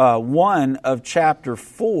verse 1 of chapter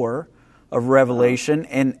 4 of Revelation,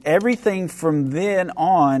 and everything from then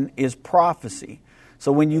on is prophecy.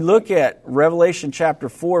 So when you look at Revelation chapter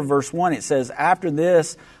 4, verse 1, it says, "After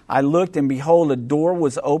this I looked, and behold, a door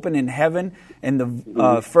was open in heaven, and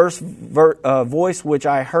the first voice which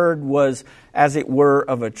I heard was as it were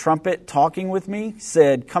of a trumpet talking with me,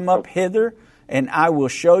 said, 'Come up hither, and I will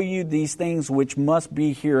show you these things which must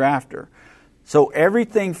be hereafter.'" So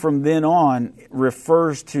everything from then on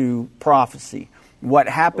refers to prophecy. What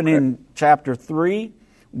happened in chapter 3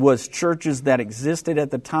 was churches that existed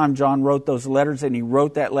at the time John wrote those letters, and he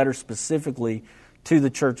wrote that letter specifically to the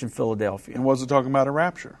church in Philadelphia. And was it talking about a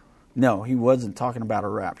rapture? No, he wasn't talking about a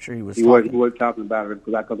rapture. He was He wasn't talking about it,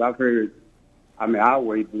 because I've heard, I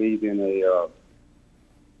always believe in a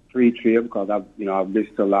pre-trib, because I've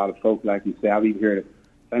listened to a lot of folks, like you say. I've even heard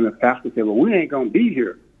the same pastor say, "Well, we ain't going to be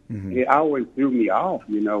here." Mm-hmm. It always threw me off,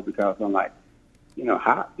 because I'm like,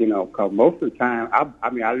 how, because most of the time,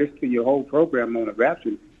 I listen to your whole program on the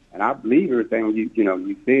rapture, and I believe everything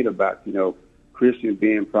you said about, Christians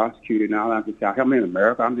being prosecuted and all that. I'm in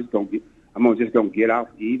America. I'm just going to get off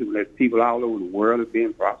easy when there's people all over the world are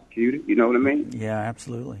being prosecuted. You know what I mean? Yeah,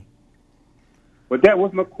 absolutely. But that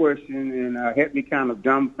was my question, and had me kind of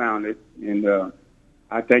dumbfounded. And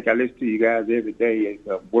I think I listen to you guys every day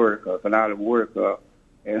at work, or out of work,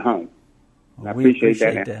 at home. Well, we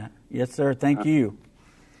appreciate that. Yes, sir. Thank you.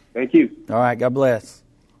 Thank you. All right. God bless.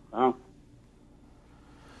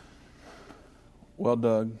 Well,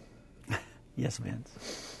 Doug. Yes,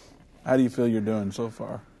 Vince. How do you feel you're doing so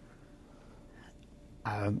far?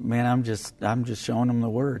 Man, I'm just showing them the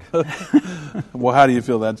word. Well, how do you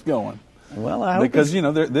feel that's going? Well, I hope because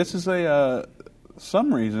this is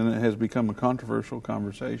some reason it has become a controversial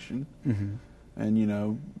conversation, and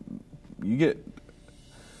you get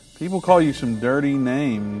people call you some dirty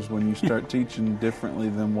names when you start teaching differently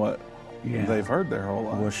than what they've heard their whole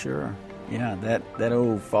life. Well, sure, yeah, that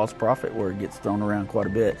old false prophet word gets thrown around quite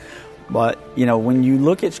a bit. But, when you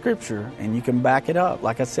look at Scripture and you can back it up,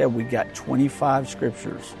 like I said, we've got 25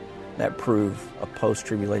 Scriptures that prove a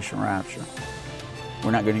post-tribulation rapture.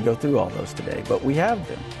 We're not going to go through all those today, but we have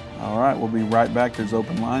them. All right, we'll be right back. There's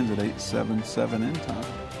open lines at 877 End Time.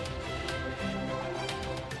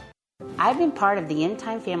 I've been part of the End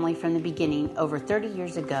Time family from the beginning over 30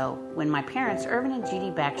 years ago when my parents, Irvin and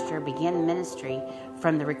Judy Baxter, began ministry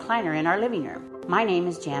from the recliner in our living room. My name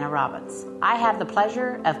is Jana Robbins. I have the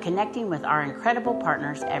pleasure of connecting with our incredible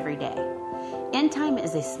partners every day. End Time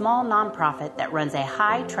is a small nonprofit that runs a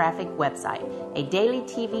high-traffic website, a daily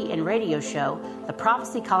TV and radio show, the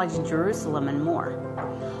Prophecy College in Jerusalem, and more.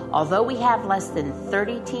 Although we have less than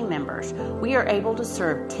 30 team members, we are able to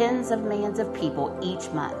serve tens of millions of people each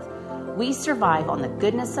month. We survive on the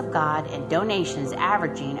goodness of God and donations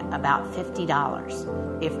averaging about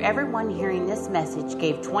 $50. If everyone hearing this message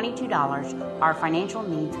gave $22, our financial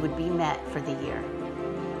needs would be met for the year.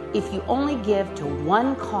 If you only give to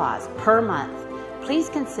one cause per month, please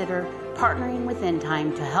consider partnering with End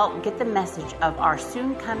Time to help get the message of our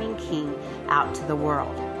soon-coming King out to the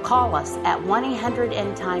world. Call us at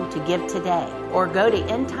 1-800-END-TIME to give today, or go to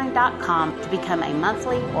endtime.com to become a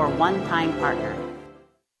monthly or one-time partner.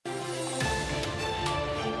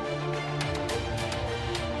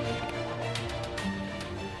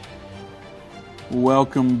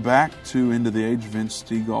 Welcome back to End of the Age. Vince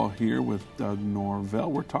Stegall here with Doug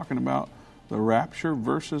Norvell. We're talking about the rapture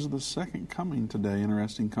versus the second coming today.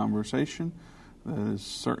 Interesting conversation that is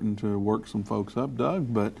certain to work some folks up,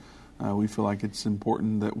 Doug, but we feel like it's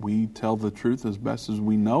important that we tell the truth as best as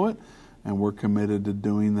we know it, and we're committed to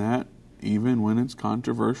doing that even when it's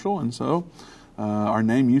controversial. And so our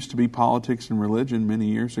name used to be Politics and Religion many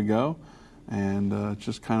years ago, and it's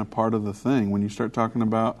just kind of part of the thing. When you start talking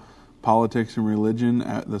about politics and religion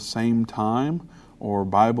at the same time, or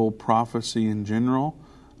Bible prophecy in general,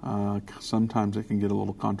 sometimes it can get a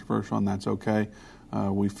little controversial, and that's okay.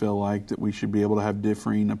 We feel like that we should be able to have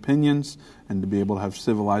differing opinions and to be able to have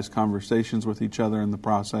civilized conversations with each other in the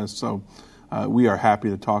process. So we are happy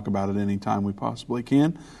to talk about it any time we possibly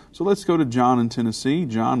can. So let's go to John in Tennessee.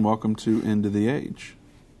 John, welcome to End of the Age.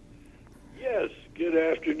 Yes, good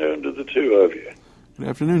afternoon to the two of you. Good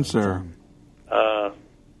afternoon, sir.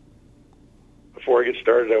 Before I get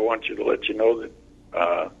started, I want you to let you know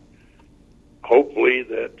that hopefully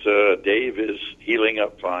that Dave is healing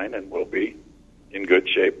up fine and will be in good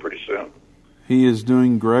shape pretty soon. He is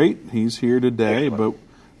doing great. He's here today, Excellent. but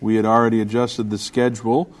we had already adjusted the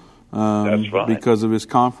schedule That's fine. because of his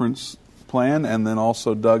conference plan, and then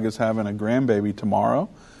also Doug is having a grandbaby tomorrow.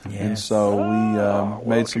 Yes. And so we well,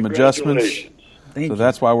 made some adjustments. congratulations. Thank So you.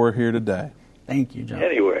 that's why we're here today. Thank you, John.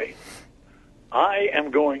 Anyway, I am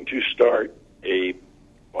going to start a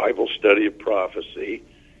Bible study of prophecy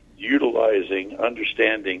utilizing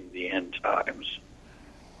understanding the end times.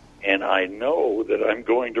 And I know that I'm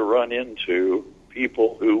going to run into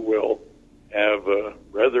people who will have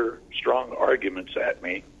rather strong arguments at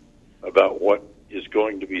me about what is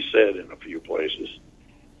going to be said in a few places.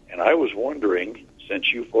 And I was wondering,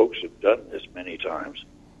 since you folks have done this many times,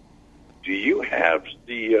 do you have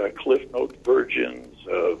the Cliff Note versions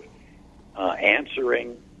of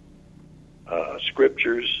answering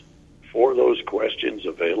scriptures for those questions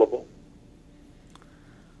available?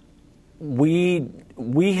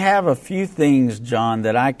 We have a few things, John,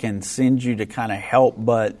 that I can send you to kind of help,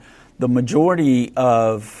 but the majority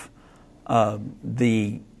of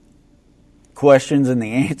the questions and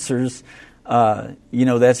the answers,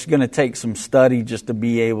 that's going to take some study just to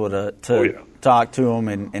be able to talk to them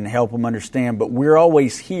and help them understand. But we're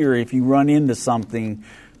always here if you run into something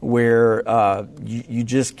where you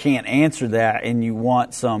just can't answer that and you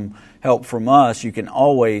want some help from us. You can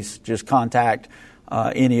always just contact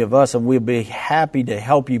any of us, and we'll be happy to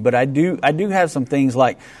help you. But I do have some things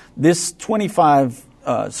like this 25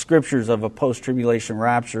 scriptures of a post-tribulation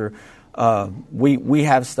rapture. We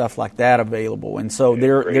have stuff like that available, and so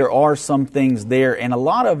there are some things there, and a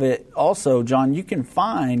lot of it also, John, you can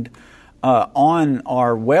find on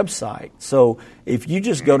our website. So if you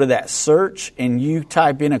just go to that search and you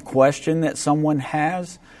type in a question that someone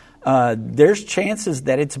has, there's chances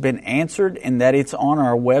that it's been answered and that it's on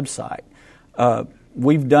our website.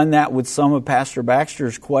 We've done that with some of Pastor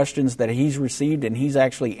Baxter's questions that he's received, and he's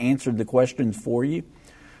actually answered the questions for you.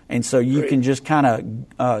 And so you can just kind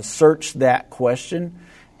of search that question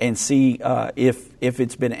and see if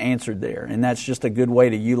it's been answered there. And that's just a good way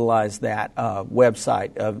to utilize that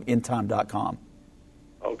website of endtime.com.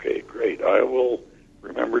 Okay, great. I will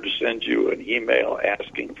remember to send you an email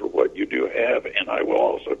asking for what you do have, and I will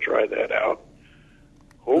also try that out.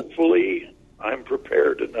 Hopefully, I'm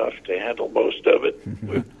prepared enough to handle most of it.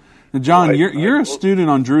 Now, John, you're a student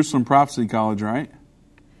on Jerusalem Prophecy College, right?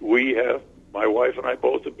 We have, my wife and I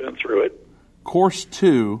both have been through it. Course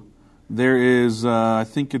 2, there is,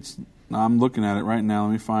 I'm looking at it right now,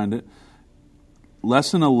 let me find it.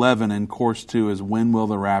 Lesson 11 in Course 2 is When Will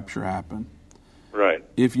the Rapture Happen? Right.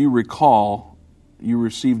 If you recall, you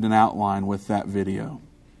received an outline with that video.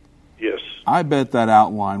 Yes. I bet that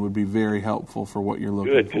outline would be very helpful for what you're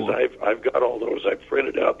looking Good, for. because I've got all those. I've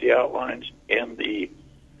printed out the outlines and the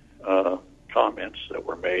comments that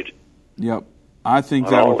were made. Yep. I think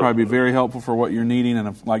that would probably be very helpful for what you're needing, and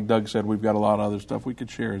if, like Doug said, we've got a lot of other stuff we could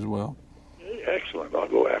share as well. Excellent. I'll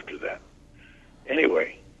go after that.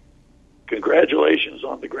 Anyway, congratulations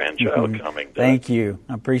on the grandchild coming. Doug. Thank you.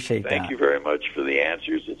 I appreciate that. Thank you very much for the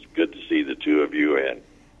answers. It's good to see the two of you, and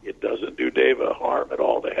it doesn't do Dave a harm at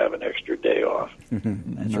all to have an extra day off.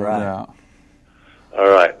 That's right. Doubt. All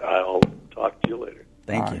right. I'll talk to you later.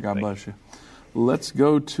 Thank you. God bless you. Let's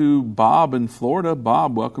go to Bob in Florida.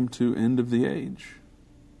 Bob, welcome to End of the Age.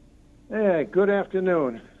 Hey, good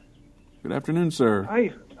afternoon. Good afternoon, sir.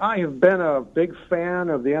 I have been a big fan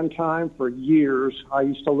of the End Time for years. I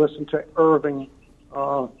used to listen to Irving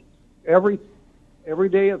every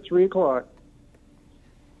day at 3 o'clock.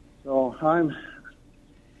 So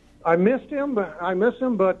I miss him,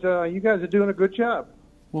 but you guys are doing a good job.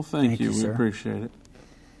 Well, thank you. We sir. appreciate it.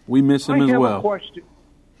 We miss him as I have well. a question.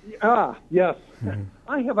 Yes.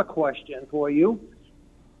 I have a question for you.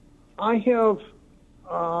 I have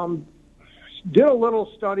did a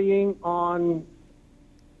little studying on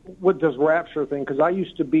with this rapture thing, because I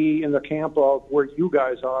used to be in the camp of where you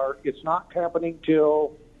guys are. It's not happening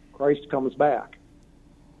till Christ comes back.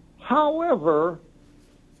 However,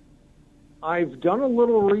 I've done a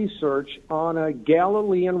little research on a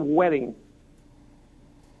Galilean wedding,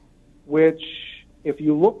 which, if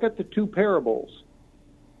you look at the two parables,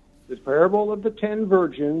 the parable of the 10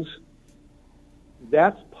 virgins,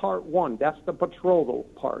 that's part one. That's the betrothal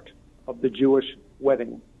part of the Jewish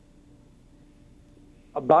wedding.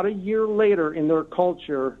 About a year later in their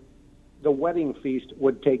culture, the wedding feast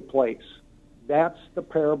would take place. That's the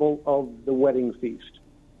parable of the wedding feast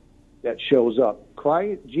that shows up.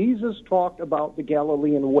 Jesus talked about the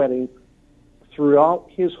Galilean wedding throughout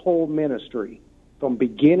his whole ministry, from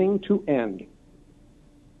beginning to end.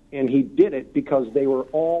 And he did it because they were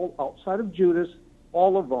all, outside of Judas,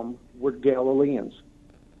 all of them were Galileans.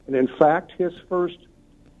 And in fact, his first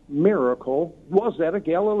miracle was at a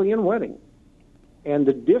Galilean wedding. And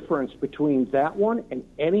the difference between that one and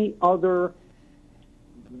any other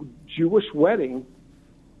Jewish wedding,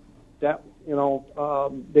 that, they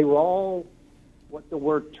were all, what the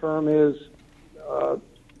word term is,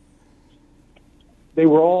 they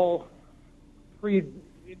were all the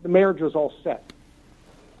marriage was all set.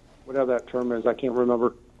 Whatever that term is, I can't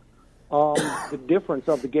remember. The difference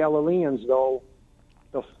of the Galileans, though,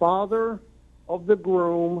 the father of the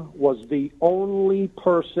groom was the only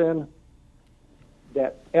person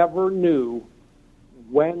that ever knew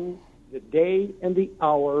when the day and the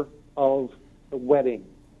hour of the wedding.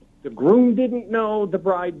 The groom didn't know, the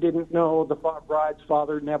bride didn't know, the bride's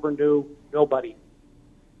father never knew, nobody.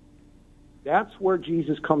 That's where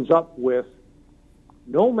Jesus comes up with,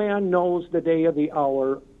 no man knows the day or the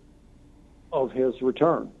hour of his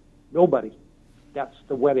return. Nobody. That's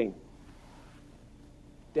the wedding.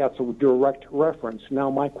 That's a direct reference. Now,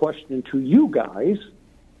 my question to you guys,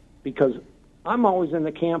 because I'm always in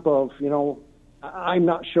the camp of, I'm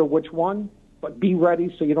not sure which one, but be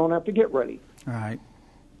ready so you don't have to get ready. All right.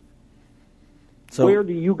 So, where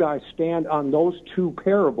do you guys stand on those two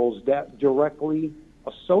parables that directly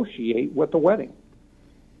associate with the wedding?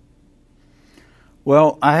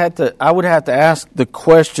 Well, I would have to ask the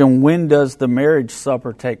question, when does the marriage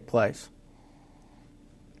supper take place?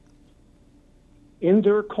 In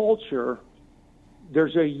their culture,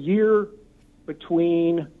 there's a year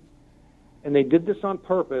between, and they did this on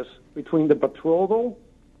purpose, between the betrothal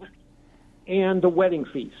and the wedding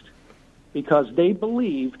feast, because they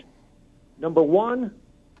believed, number one,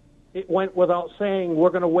 it went without saying,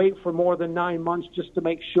 we're going to wait for more than 9 months just to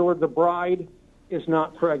make sure the bride is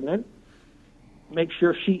not pregnant, make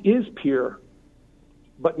sure she is pure.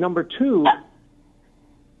 But number two,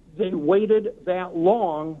 they waited that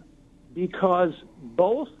long because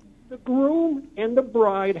both the groom and the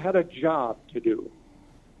bride had a job to do.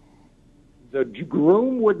 The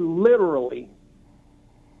groom would literally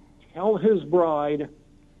tell his bride,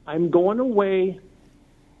 I'm going away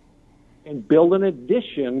and build an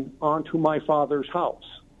addition onto my father's house.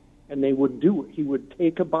 And they would do it. He would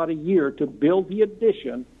take about a year to build the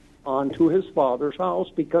addition onto his father's house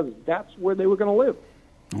because that's where they were going to live.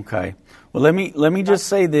 Okay. Well, let me just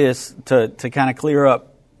say this to kind of clear up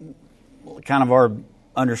kind of our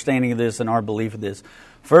understanding of this and our belief of this.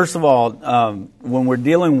 First of all, when we're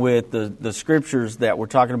dealing with the scriptures that we're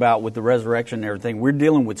talking about with the resurrection and everything, we're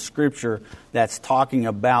dealing with scripture that's talking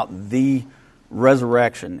about the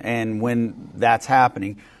resurrection and when that's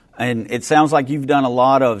happening. And it sounds like you've done a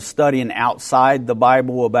lot of studying outside the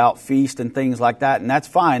Bible about feast and things like that, and that's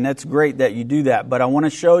fine. That's great that you do that. But I want to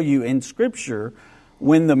show you in Scripture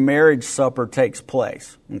when the marriage supper takes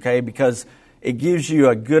place, okay? Because it gives you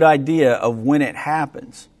a good idea of when it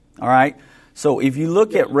happens, all right? So if you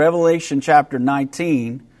look at Revelation chapter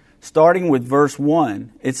 19, starting with verse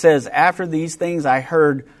 1, it says, after these things I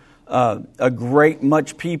heard a great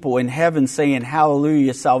much people in heaven saying,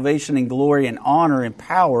 Hallelujah, salvation and glory and honor and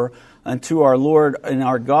power unto our Lord and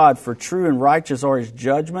our God, for true and righteous are his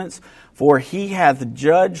judgments, for he hath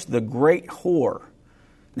judged the great whore.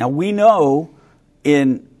 Now we know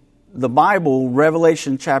in the Bible,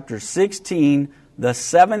 Revelation chapter 16, the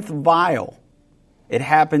seventh vial, it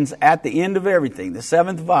happens at the end of everything, the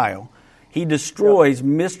seventh vial. He destroys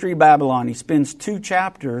Mystery Babylon. He spends 2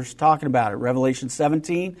 chapters talking about it, Revelation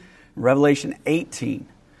 17 Revelation 18.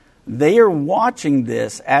 They are watching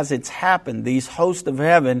this as it's happened. These hosts of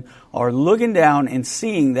heaven are looking down and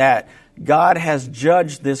seeing that God has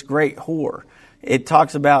judged this great whore. It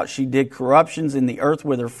talks about she did corruptions in the earth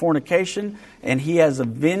with her fornication, and he has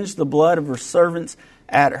avenged the blood of her servants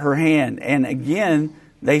at her hand. And again,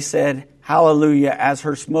 they said, Hallelujah, as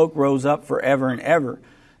her smoke rose up forever and ever.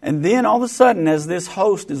 And then all of a sudden, as this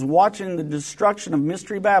host is watching the destruction of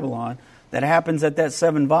Mystery Babylon, that happens at that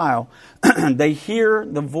 7 vial, they hear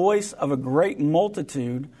the voice of a great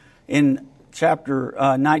multitude in chapter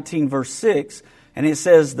 19, verse 6. And it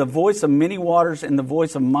says, the voice of many waters and the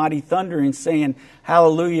voice of mighty thundering, saying,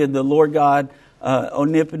 Hallelujah, the Lord God,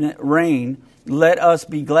 omnipotent reign. Let us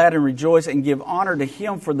be glad and rejoice and give honor to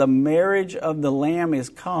him, for the marriage of the Lamb is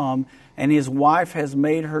come, and his wife has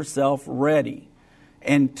made herself ready.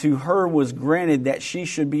 And to her was granted that she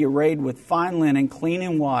should be arrayed with fine linen, clean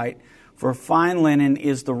and white, for fine linen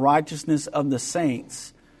is the righteousness of the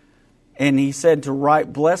saints. And he said to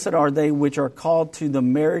write, Blessed are they which are called to the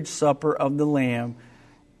marriage supper of the Lamb.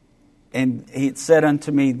 And he said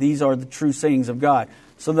unto me, These are the true sayings of God.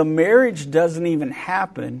 So the marriage doesn't even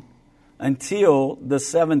happen until the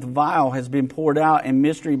seventh vial has been poured out and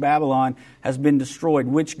Mystery Babylon has been destroyed,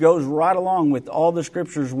 which goes right along with all the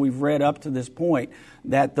scriptures we've read up to this point,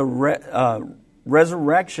 that the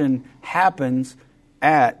resurrection happens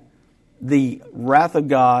at the wrath of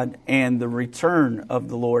God and the return of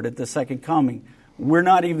the Lord at the second coming. We're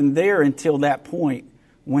not even there until that point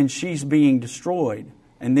when she's being destroyed.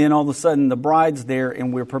 And then all of a sudden the bride's there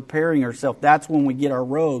and we're preparing ourselves. That's when we get our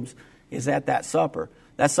robes, is at that supper.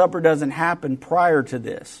 That supper doesn't happen prior to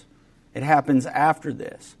this. It happens after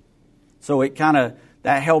this. So it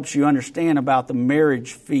that helps you understand about the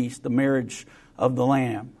marriage feast, the marriage of the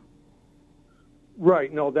Lamb.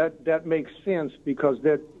 Right. No, that makes sense because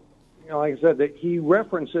that, like I said, that he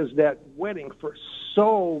references that wedding for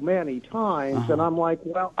so many times, and I'm like,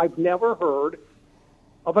 well, I've never heard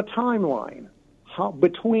of a timeline.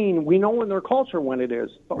 We know in their culture when it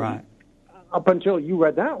is, but right. Up until you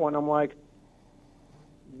read that one, I'm like,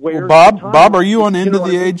 where's Bob, are you on End of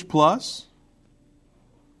the Age Plus?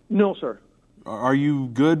 No, sir. Are you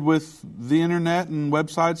good with the internet and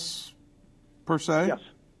websites per se? Yes.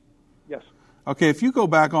 Okay, if you go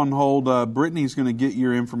back on hold, Brittany's going to get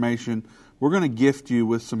your information. We're going to gift you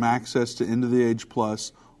with some access to End of the Age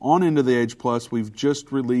Plus. On End of the Age Plus, we've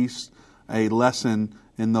just released a lesson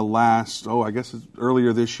in the last, it's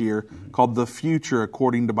earlier this year, called The Future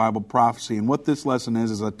According to Bible Prophecy. And what this lesson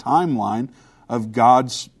is a timeline of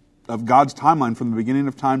God's timeline from the beginning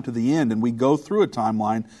of time to the end. And we go through a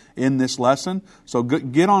timeline in this lesson. So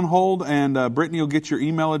get on hold, and Brittany will get your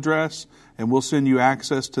email address, and we'll send you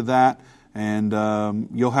access to that. And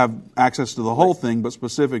you'll have access to the whole thing, but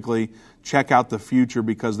specifically check out The Future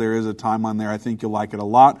because there is a timeline there. I think you'll like it a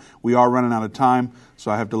lot. We are running out of time, so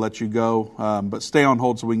I have to let you go. But stay on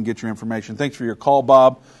hold so we can get your information. Thanks for your call,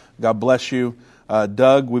 Bob. God bless you.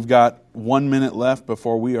 Doug, we've got 1 minute left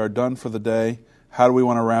before we are done for the day. How do we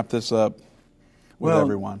want to wrap this up with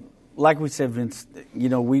everyone? Like we said, Vince, we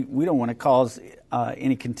don't want to cause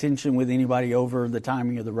any contention with anybody over the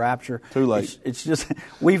timing of the rapture. Too late. It's just,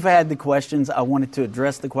 we've had the questions. I wanted to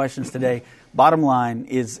address the questions today. Bottom line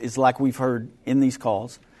is like we've heard in these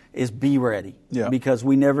calls, is be ready. Yeah. Because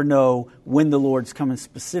we never know when the Lord's coming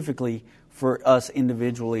specifically for us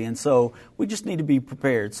individually. And so we just need to be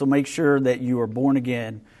prepared. So make sure that you are born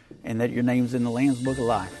again and that your name's in the Lamb's Book of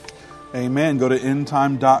Life. Amen. Go to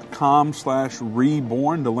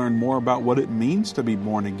endtime.com/reborn to learn more about what it means to be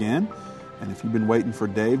born again. And if you've been waiting for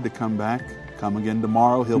Dave to come back, come again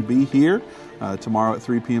tomorrow. He'll be here. Tomorrow at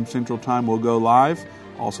 3 p.m. Central Time, we'll go live.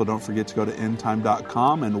 Also, don't forget to go to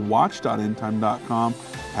endtime.com and watch.endtime.com.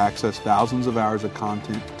 Access thousands of hours of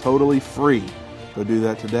content totally free. Go do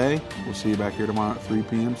that today. We'll see you back here tomorrow at 3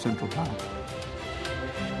 p.m. Central Time.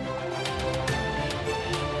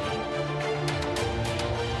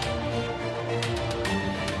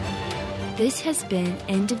 This has been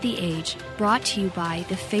End of the Age, brought to you by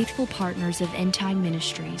the faithful partners of End Time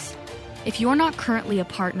Ministries. If you're not currently a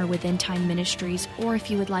partner with End Time Ministries, or if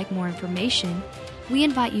you would like more information, we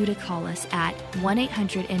invite you to call us at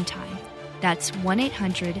 1-800-END-TIME. That's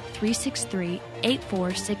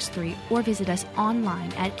 1-800-363-8463, or visit us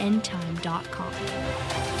online at endtime.com.